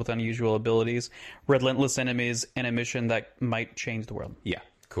themselves with unusual abilities, relentless enemies, and a mission that might change the world. Yeah.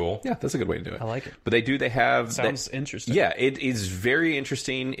 Cool. Yeah, that's a good way to do it. I like it. But they have... Sounds interesting. Yeah, it is very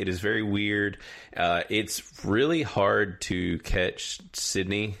interesting. It is very weird. It's really hard to catch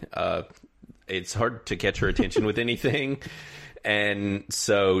Sydney. It's hard to catch her attention with anything. And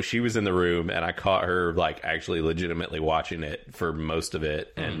so she was in the room, and I caught her like actually legitimately watching it for most of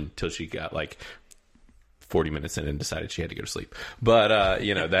it until she got like 40 minutes in and decided she had to go to sleep. But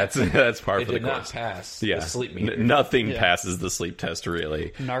that's par for the course. It did not pass the sleep meter. Nothing passes the sleep test,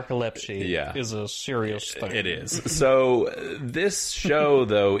 really. Narcolepsy is a serious thing. It is. So this show,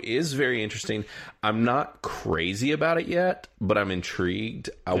 though, is very interesting. I'm not crazy about it yet, but I'm intrigued.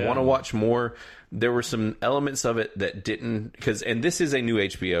 I want to watch more. There were some elements of it that didn't, and this is a new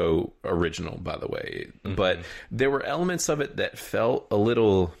HBO original, by the way, but there were elements of it that felt a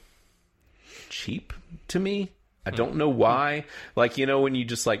little cheap to me. I don't know why. Like, when you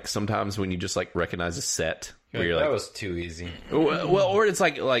just like, sometimes when you just like recognize a set where you're like, that was too easy. Well, or it's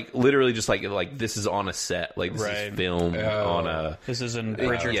like literally just like this is on a set, like this is filmed on a. This is in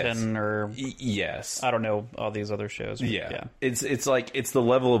Bridgerton or yes, I don't know all these other shows. Yeah. It's like it's the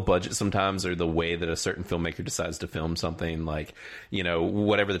level of budget sometimes, or the way that a certain filmmaker decides to film something. Like,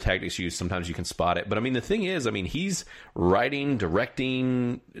 whatever the tactics used, sometimes you can spot it. But I mean, the thing is, he's writing,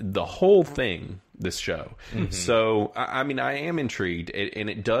 directing the whole thing. This show. So, I am intrigued, and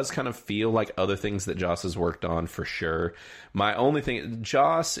it does kind of feel like other things that Joss has worked on for sure. My only thing,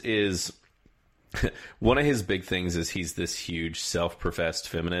 Joss is, one of his big things is he's this huge self-professed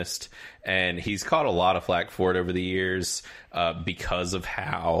feminist, and he's caught a lot of flack for it over the years because of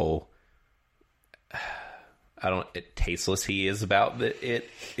how tasteless he is about it,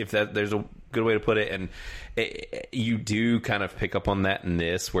 if there's a good way to put it. And you do kind of pick up on that in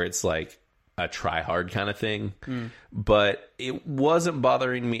this, where it's like a try hard kind of thing. But it wasn't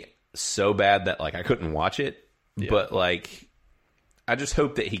bothering me so bad that like I couldn't watch it. But like, I just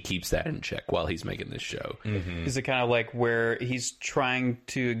hope that he keeps that in check while he's making this show. Is it kind of like where he's trying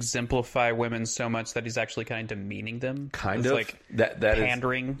to exemplify women so much that he's actually kind of demeaning them? Kind of. Like that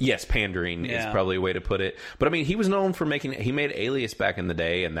pandering? Yes, pandering is probably a way to put it. But I mean, he was known for he made Alias back in the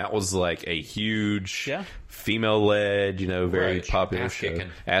day, and that was like a huge female-led, very popular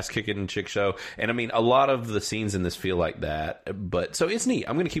ass-kicking chick show. And I mean, a lot of the scenes in this feel like that. But so it's neat.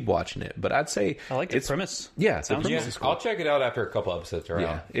 I'm going to keep watching it. But I'd say I like the premise. Yeah, sounds cool. I'll check it out after a couple episodes are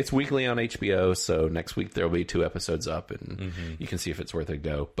out. It's weekly on HBO, so next week there'll be 2 episodes up, and you can see if it's worth a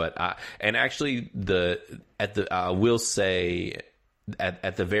go. But actually, I will say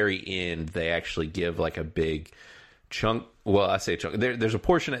at the very end, they actually give like a big chunk. Well, I say chunk. There's a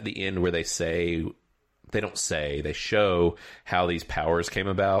portion at the end where they show how these powers came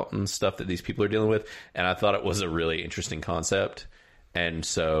about and stuff that these people are dealing with, and I thought it was a really interesting concept. And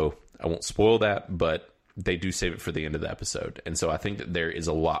so I won't spoil that, but they do save it for the end of the episode. And so I think that there is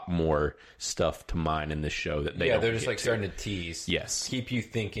a lot more stuff to mine in this show that they're just like starting to tease. Yes. Keep you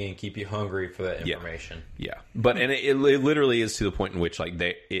thinking, keep you hungry for that information. Yeah. But, and it literally is to the point in which like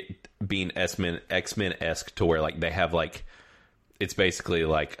it being X-Men-esque to where like they have like, it's basically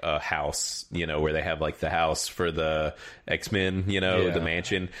like a house, where they have like the house for the X-Men, the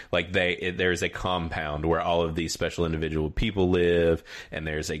mansion. Like there's a compound where all of these special individual people live, and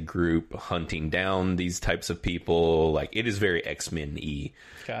there's a group hunting down these types of people. Like it is very X-Men-y.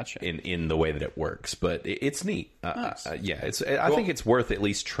 Gotcha. In the way that it works, but it's neat. Nice. I think it's worth at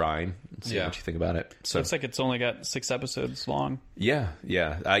least trying. See what you think about it. So looks like it's only got 6 episodes long. Yeah.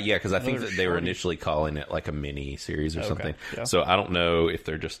 Because I think that they were initially calling it like a mini series or something. Yeah. So I don't know if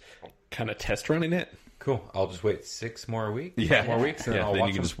they're just kind of test running it. Cool. I'll just wait 6 more weeks. Yeah, more weeks, and then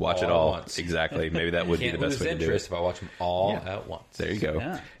you can just watch it all once. Exactly. Maybe that would be the best way to do it. If I watch them all at once. There you go.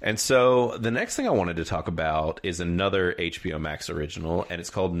 Yeah. And so the next thing I wanted to talk about is another HBO Max original, and it's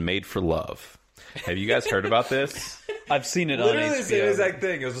called Made for Love. Have you guys heard about this? I've seen it Literally on HBO. the same exact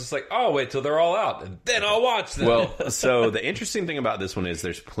thing. It was just like, oh, wait till they're all out, and then I'll watch them. Well, so the interesting thing about this one is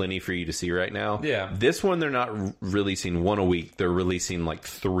there's plenty for you to see right now. Yeah. This one, they're not releasing 1 a week. They're releasing like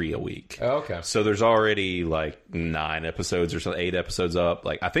 3 a week. Oh, okay. So there's already like 9 episodes or so, 8 episodes up.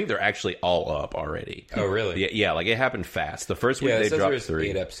 Like I think they're actually all up already. Oh, really? Yeah, like it happened fast. The first week they dropped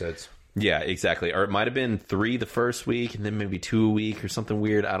 3. 8 episodes. Yeah, exactly. Or it might have been 3 the first week, and then maybe 2 a week or something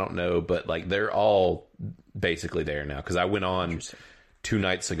weird. I don't know, but like they're all basically there now. Because I went on 2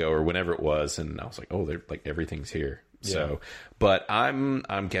 nights ago or whenever it was, and I was like, oh, they're like everything's here. Yeah. So, but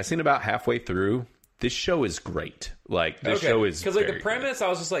I'm guessing about halfway through. This show is great. Like this show is because like the premise, good. I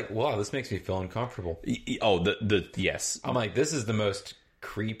was just like, wow, this makes me feel uncomfortable. Oh, yes. I'm like, this is the most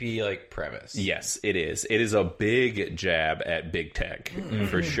creepy like premise. Yes, it is. It is a big jab at big tech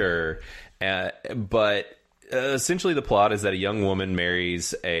for sure. But essentially the plot is that a young woman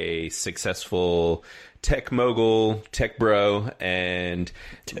marries a successful tech mogul, tech bro, and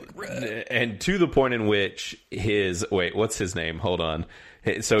to the point in which what's his name? Hold on.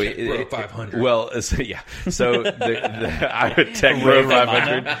 So Tech Bro 500. Well, so yeah. So the Tech Bro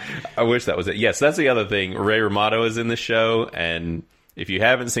 500. I wish that was it. Yes, that's the other thing. Ray Romano is in the show, and if you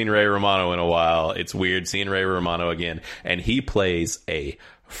haven't seen Ray Romano in a while, it's weird seeing Ray Romano again, and he plays a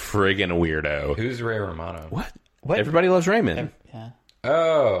friggin' weirdo. Who's Ray Romano? What? Everybody loves Raymond. Yeah.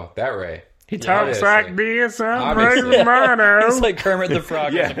 Oh, that Ray. He talks like this. I'm Ray Romano. It's like Kermit the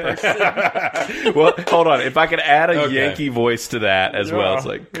Frog as a person. Well, hold on. If I could add a Yankee voice to that as well, it's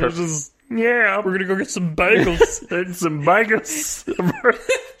like we're gonna go get some bagels. And some bagels.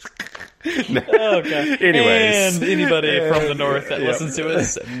 Okay. Anyways, and anybody from the north that listens to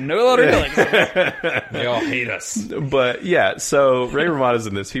us, no longer feelings. They all hate us. But yeah, so Ray Romano's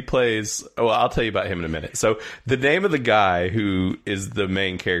in this. He plays. Well, I'll tell you about him in a minute. So the name of the guy who is the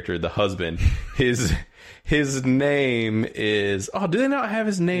main character, the husband, his name is. Oh, do they not have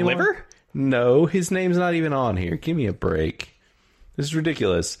his name? Liver? No, his name's not even on here. Give me a break. This is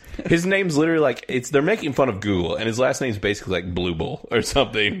ridiculous. His name's literally like they're making fun of Google, and his last name's basically like Blue Bull or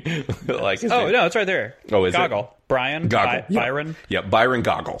something. Like no, it's right there. Oh, is Goggle. It? Brian Goggle. Byron. Yeah, Byron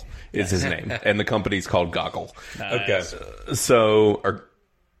Goggle is his name, and the company's called Goggle. Nice. Okay, so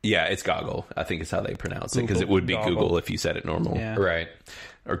it's Goggle. I think is how they pronounce it because it would be Goggle. Google if you said it normal. Yeah. Right.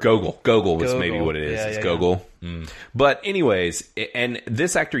 Or Gogol. Gogol was maybe what it is. Yeah, it's yeah, Gogol. Yeah. But anyways, and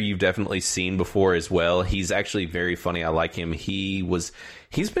this actor you've definitely seen before as well. He's actually very funny. I like him. He's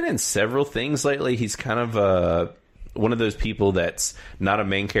been in several things lately. He's kind of one of those people that's not a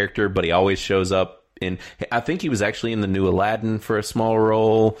main character, but he always shows up in. I think he was actually in the new Aladdin for a small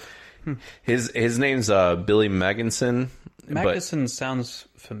role. His name's Billy Magnuson. Magnuson sounds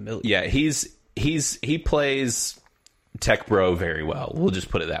familiar. Yeah, he plays Tech Bro very well. We'll just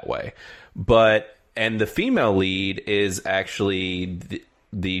put it that way. And the female lead is actually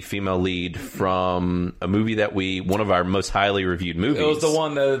the female lead from a movie that one of our most highly reviewed movies. It was the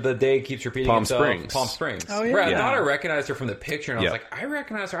one the day keeps repeating Palm itself. Springs. Palm Springs. Oh, yeah. Right, I thought I recognized her from the picture, and I was Yeah. like, I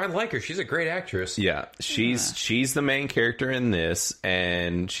recognize her. I like her. She's a great actress. Yeah, she's the main character in this,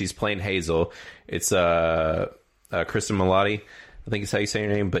 and she's playing Hazel. It's Kristen Milotti, I think is how you say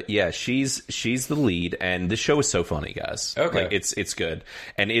her name. But yeah, she's the lead, and this show is so funny, guys. Okay. Like, it's good,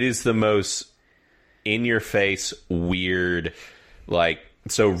 and it is the most in your face weird, like.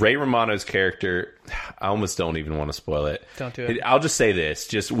 So Ray Romano's character, I almost don't even want to spoil it. Don't do it. I'll just say this.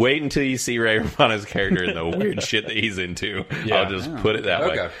 Just wait until you see Ray Romano's character and the weird shit that he's into. Yeah. I'll just put it that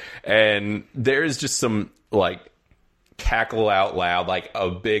way. Okay. And there's just some, like, cackle out loud, like,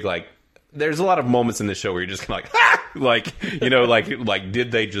 a big, like, there's a lot of moments in this show where you're just kind of like, ah! Like, you know, like,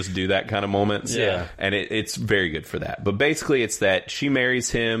 did they just do that kind of moments? Yeah. And it's very good for that. But basically it's that she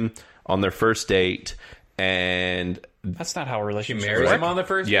marries him on their first date, and... That's not how a She relationship marries works. him on the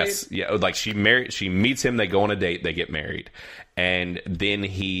first Yes, date? yeah. Like she meets him, they go on a date, they get married, and then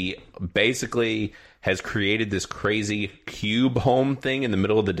he basically has created this crazy cube home thing in the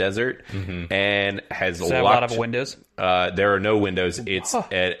middle of the desert, and has Does it have a lot of windows? There are no windows. It's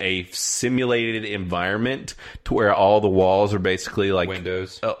a simulated environment to where all the walls are basically like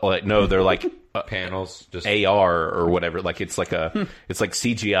Windows. No, they're like. Panels. Just AR or whatever, like it's like it's like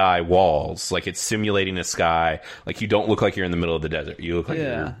CGI walls, like it's simulating a sky, like you don't look like you're in the middle of the desert, you look like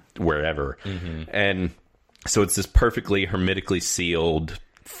you're wherever. And so it's this perfectly hermetically sealed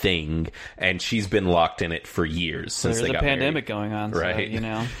thing, and she's been locked in it for years since There's they a got pandemic married. going on, so, Right. you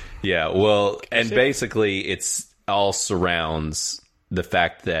know. Yeah, well, and basically it's all surrounds the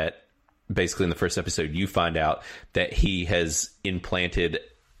fact that basically in the first episode you find out that he has implanted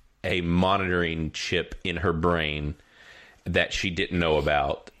a monitoring chip in her brain that she didn't know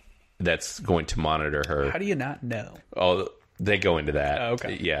about, that's going to monitor her. How do you not know? Oh, they go into that. Oh,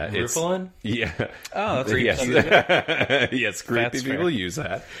 okay. Yeah. Rufalin? Yeah. Oh, that's Yes. Yes, creepy That's people fair. use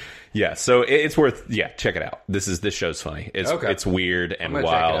that. Yeah, so it's worth, check it out. This show's funny. It's weird and gonna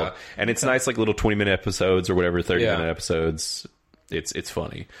check it wild. out. And it's nice, like little 20-minute episodes or whatever, 30-minute Yeah. episodes. It's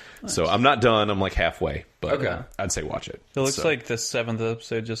funny. So I'm not done. I'm like halfway, but Okay. I'd say watch it. It looks So, like the 7th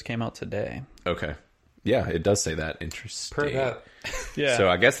episode just came out today. okay. Yeah, it does say that. Interesting. per that. Yeah. So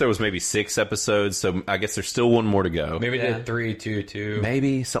I guess there was maybe 6 episodes. So I guess there's still one more to go. Maybe Yeah. did 3, 2, 2.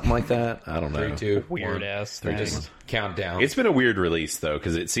 Maybe something like that. I don't know. 3, 2. Weird 1. ass They're thing. just countdown. It's been a weird release though,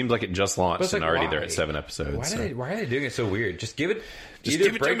 because it seems like it just But launched it's and like, already why? they're at 7 episodes. Why are they doing it so weird? Just give it. Just Either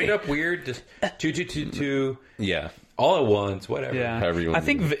give it to break me. it up weird. Just 2, 2, 2, 2. Yeah. All at once. Whatever. Yeah. However you I want to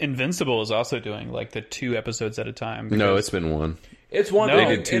think do Invincible is also doing like the 2 episodes at a time. No, because- it's been one. It's one No. thing.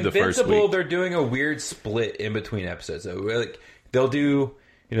 They did 2 the first Invincible, week. they're doing a weird split in between episodes. So like they'll do,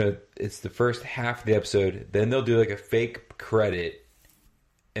 it's the first half of the episode, then they'll do like a fake credit,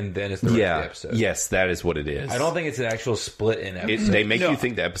 and then it's the rest of the episode. Yes, that is what it is. I don't think it's an actual split in episode. They make No. you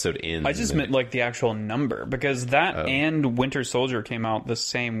think the episode ends. I just and then meant like the actual number because that and Winter Soldier came out the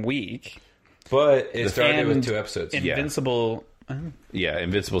same week. But it started And with 2 episodes. Invincible. Yeah,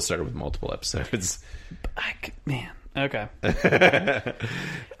 Invincible started with multiple episodes. Man. Okay.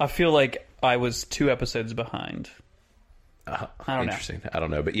 I feel like I was 2 episodes behind. I don't know. Interesting. I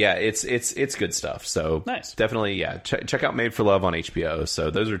don't know, but yeah, it's good stuff. So Nice. Definitely, yeah. Check out Made for Love on HBO.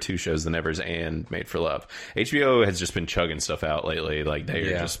 So those are 2 shows: The Nevers and Made for Love. HBO has just been chugging stuff out lately. Like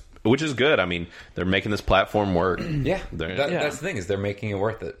they are just, which is good. I mean, they're making this platform work. Yeah, They're- that's the thing, is they're making it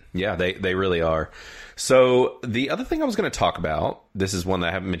worth it. Yeah, they really are. So the other thing I was going to talk about, this is one that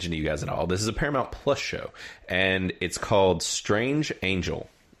I haven't mentioned to you guys at all. This is a Paramount Plus show, and it's called Strange Angel.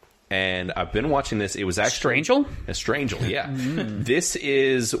 And I've been watching this. It was actually Strangel? Yeah. This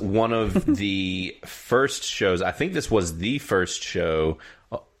is one of the first shows. I think this was the first show,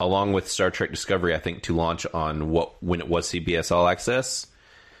 along with Star Trek Discovery, I think, to launch on when it was CBS All Access,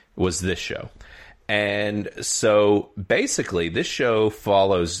 was this show. And so basically, this show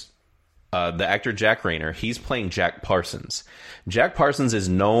follows the actor Jack Rayner. He's playing Jack Parsons. Jack Parsons is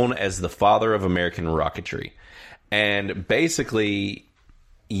known as the father of American rocketry. And basically,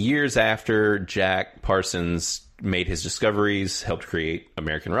 years after Jack Parsons made his discoveries, helped create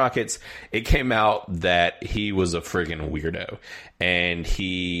American rockets. It came out that he was a friggin' weirdo. And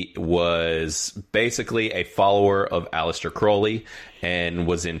he was basically a follower of Aleister Crowley and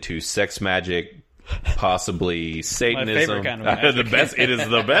was into sex magic, possibly Satanism. My favorite kind of magic. It is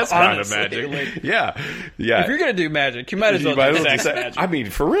the best kind of Honestly, magic. Yeah. If you're going to do magic, you might as well do sex magic. I mean,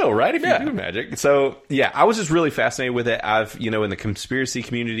 for real, right? If you do magic. So, yeah, I was just really fascinated with it. In the conspiracy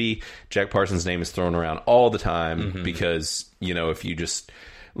community, Jack Parsons' name is thrown around all the time because, if you just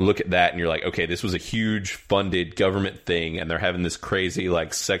look at that and you're like, okay, this was a huge funded government thing and they're having this crazy,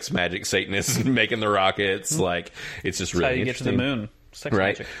 sex magic Satanists making the rockets. It's just really interesting. How you get to the moon. Sex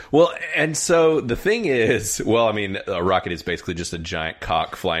magic. Well, and so the thing is, a rocket is basically just a giant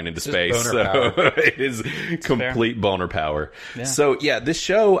cock flying into space. So it is complete boner power. Yeah. So, this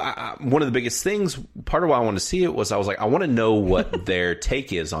show, one of the biggest things, part of why I wanted to see it was I was like, I want to know what their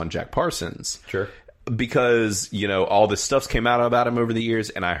take is on Jack Parsons. Sure. Because, all this stuff's came out about him over the years,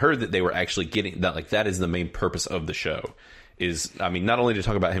 and I heard that they were actually getting that, that is the main purpose of the show. Is, not only to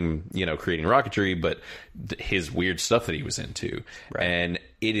talk about him, creating rocketry, but his weird stuff that he was into. Right. And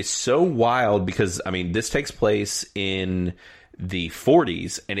it is so wild because, this takes place in the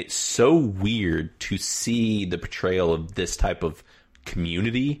 40s, and it's so weird to see the portrayal of this type of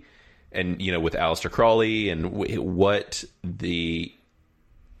community. And, with Aleister Crowley and what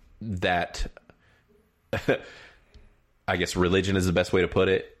I guess religion is the best way to put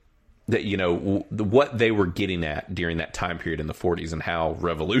it. That what they were getting at during that time period in the 40s and how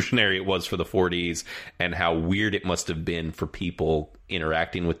revolutionary it was for the 40s and how weird it must have been for people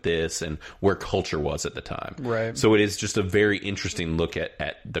interacting with this and where culture was at the time. Right. So it is just a very interesting look at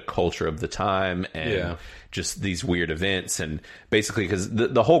the culture of the time and just these weird events. And basically because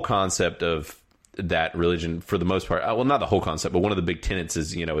the whole concept of that religion, for the most part, well, not the whole concept, but one of the big tenets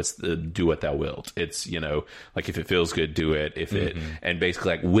is, it's the do what thou wilt. It's, if it feels good, do it. If it, and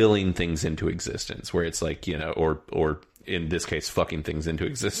basically willing things into existence, where it's or in this case, fucking things into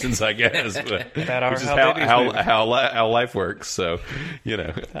existence, I guess. But, which is how life works. So, I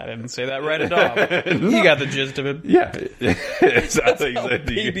didn't say that right at all. You got the gist of it. Yeah. I thought you said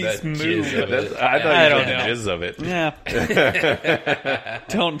babies move. I thought you said the jizz of it. Yeah.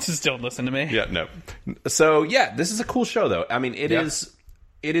 Don't listen to me. Yeah, no. So, this is a cool show, though.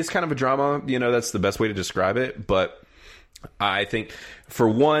 It is kind of a drama. That's the best way to describe it. But I think, for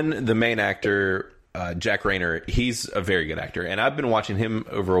one, the main actor, Jack Reynor, he's a very good actor, and I've been watching him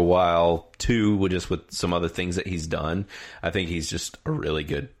over a while too, just with some other things that he's done. I think he's just a really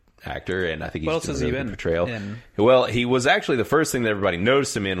good actor, and I think he's doing a really good portrayal. Well, he was actually the first thing that everybody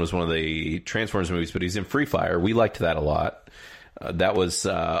noticed him in was one of the Transformers movies, but he's in Free Fire. We liked that a lot. That was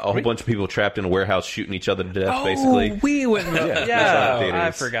a whole bunch of people trapped in a warehouse shooting each other to death, basically. We went I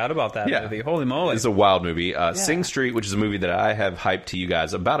forgot about that movie. Holy moly. It's a wild movie. Sing Street, which is a movie that I have hyped to you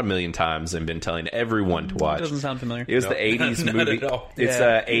guys about 1 million times and been telling everyone to watch. It doesn't sound familiar. It was the 80s movie. At all. It's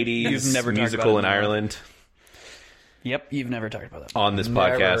an 80s musical in Ireland. Yep, you've never talked about that. On this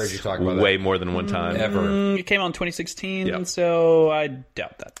podcast, way more than one time. Ever. It came out in 2016, so I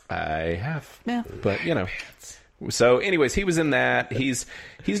doubt that. I have. Yeah. But, So, anyways, he was in that. He's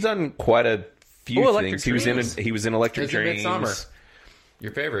done quite a few things. He was in Electric Dreams. Midsommar.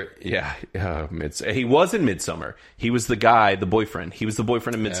 Your favorite. Yeah. He was in Midsommar. He was the guy, the boyfriend. He was the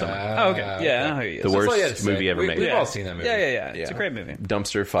boyfriend in Midsommar. Okay. Yeah, I know who he is. The worst movie ever made. We've all seen that movie. Yeah. It's a great movie.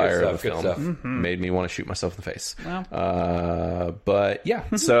 Dumpster fire of a film. Made me want to shoot myself in the face. But yeah,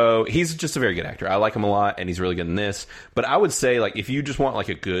 so he's just a very good actor. I like him a lot, and he's really good in this. But I would say, if you just want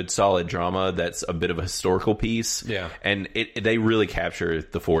a good, solid drama that's a bit of a historical piece, and they really capture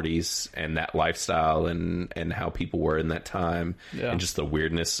the 40s and that lifestyle and how people were in that time, and just the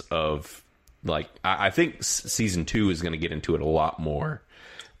weirdness of I think season 2 is going to get into it a lot more,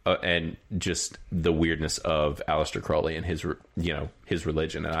 and just the weirdness of Aleister Crowley and his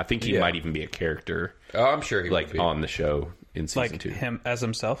religion, and I think he might even be a character. Oh, I'm sure he would be on the show in season 2. Him as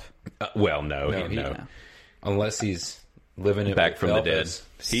himself. Well, no, unless he's living it back from the dead.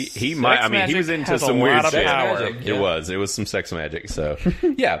 He might. He was into some weird shit. It was some sex magic. So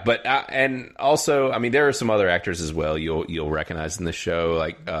yeah, but and also, there are some other actors as well you'll recognize in the show,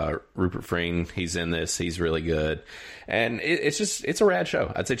 like Rupert Friend. He's in this. He's really good, and it's a rad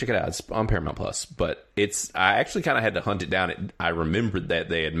show. I'd say check it out. It's on Paramount Plus, but I actually kind of had to hunt it down. I remembered that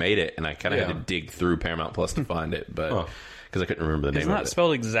they had made it, and I kind of had to dig through Paramount Plus to find it, but. Because I couldn't remember the name of it. Isn't that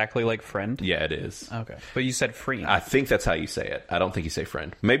spelled exactly like friend? Yeah, it is. Okay. But you said friend. I think that's how you say it. I don't think you say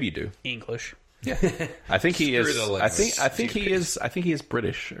friend. Maybe you do. English. Yeah. I think he is. I think he is. I think he is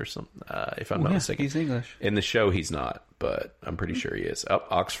British or something. If I'm not mistaken. He's English. In the show, he's not, but I'm pretty sure he is.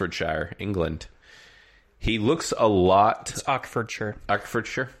 Oxfordshire, England. He looks a lot... It's Oxfordshire.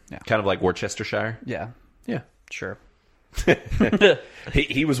 Oxfordshire? Yeah. Kind of like Worcestershire? Yeah. Yeah. Sure.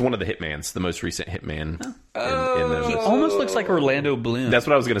 He was one of the Hitmans, the most recent Hitman. He almost looks like Orlando Bloom. That's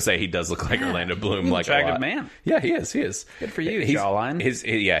what I was going to say. He does look like Orlando Bloom. He's like a jagged man. Yeah, he is. Good for you, Jawline.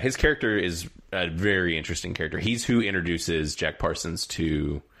 His character is a very interesting character. He's who introduces Jack Parsons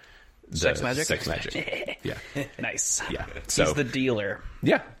to sex magic. Sex magic. Yeah. Nice. Yeah. So, he's the dealer.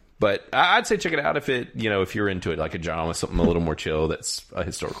 Yeah. But I'd say check it out if you're into it, like a genre with something a little more chill. That's a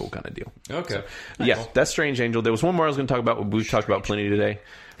historical kind of deal. Okay. So, nice. Yeah, that's Strange Angel. There was one more I was going to talk about. We've talked about plenty today.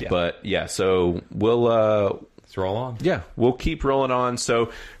 Yeah. But yeah, so we'll let's roll on. Yeah, we'll keep rolling on. So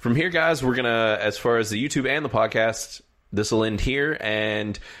from here, guys, we're gonna, as far as the YouTube and the podcast, this will end here.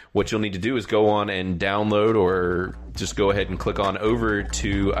 And what you'll need to do is go on and download, or just go ahead and click on over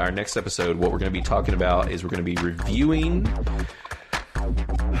to our next episode. What we're going to be talking about is we're going to be reviewing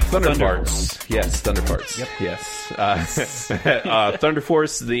Thunder Force. Yes, Thunder Force. Yep. Yes. Thunder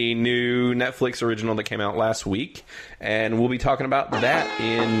Force, the new Netflix original that came out last week. And we'll be talking about that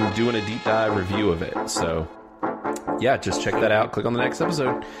in doing a deep dive review of it. So, yeah, just check that out. Click on the next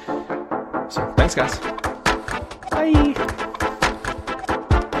episode. So, thanks, guys. Bye.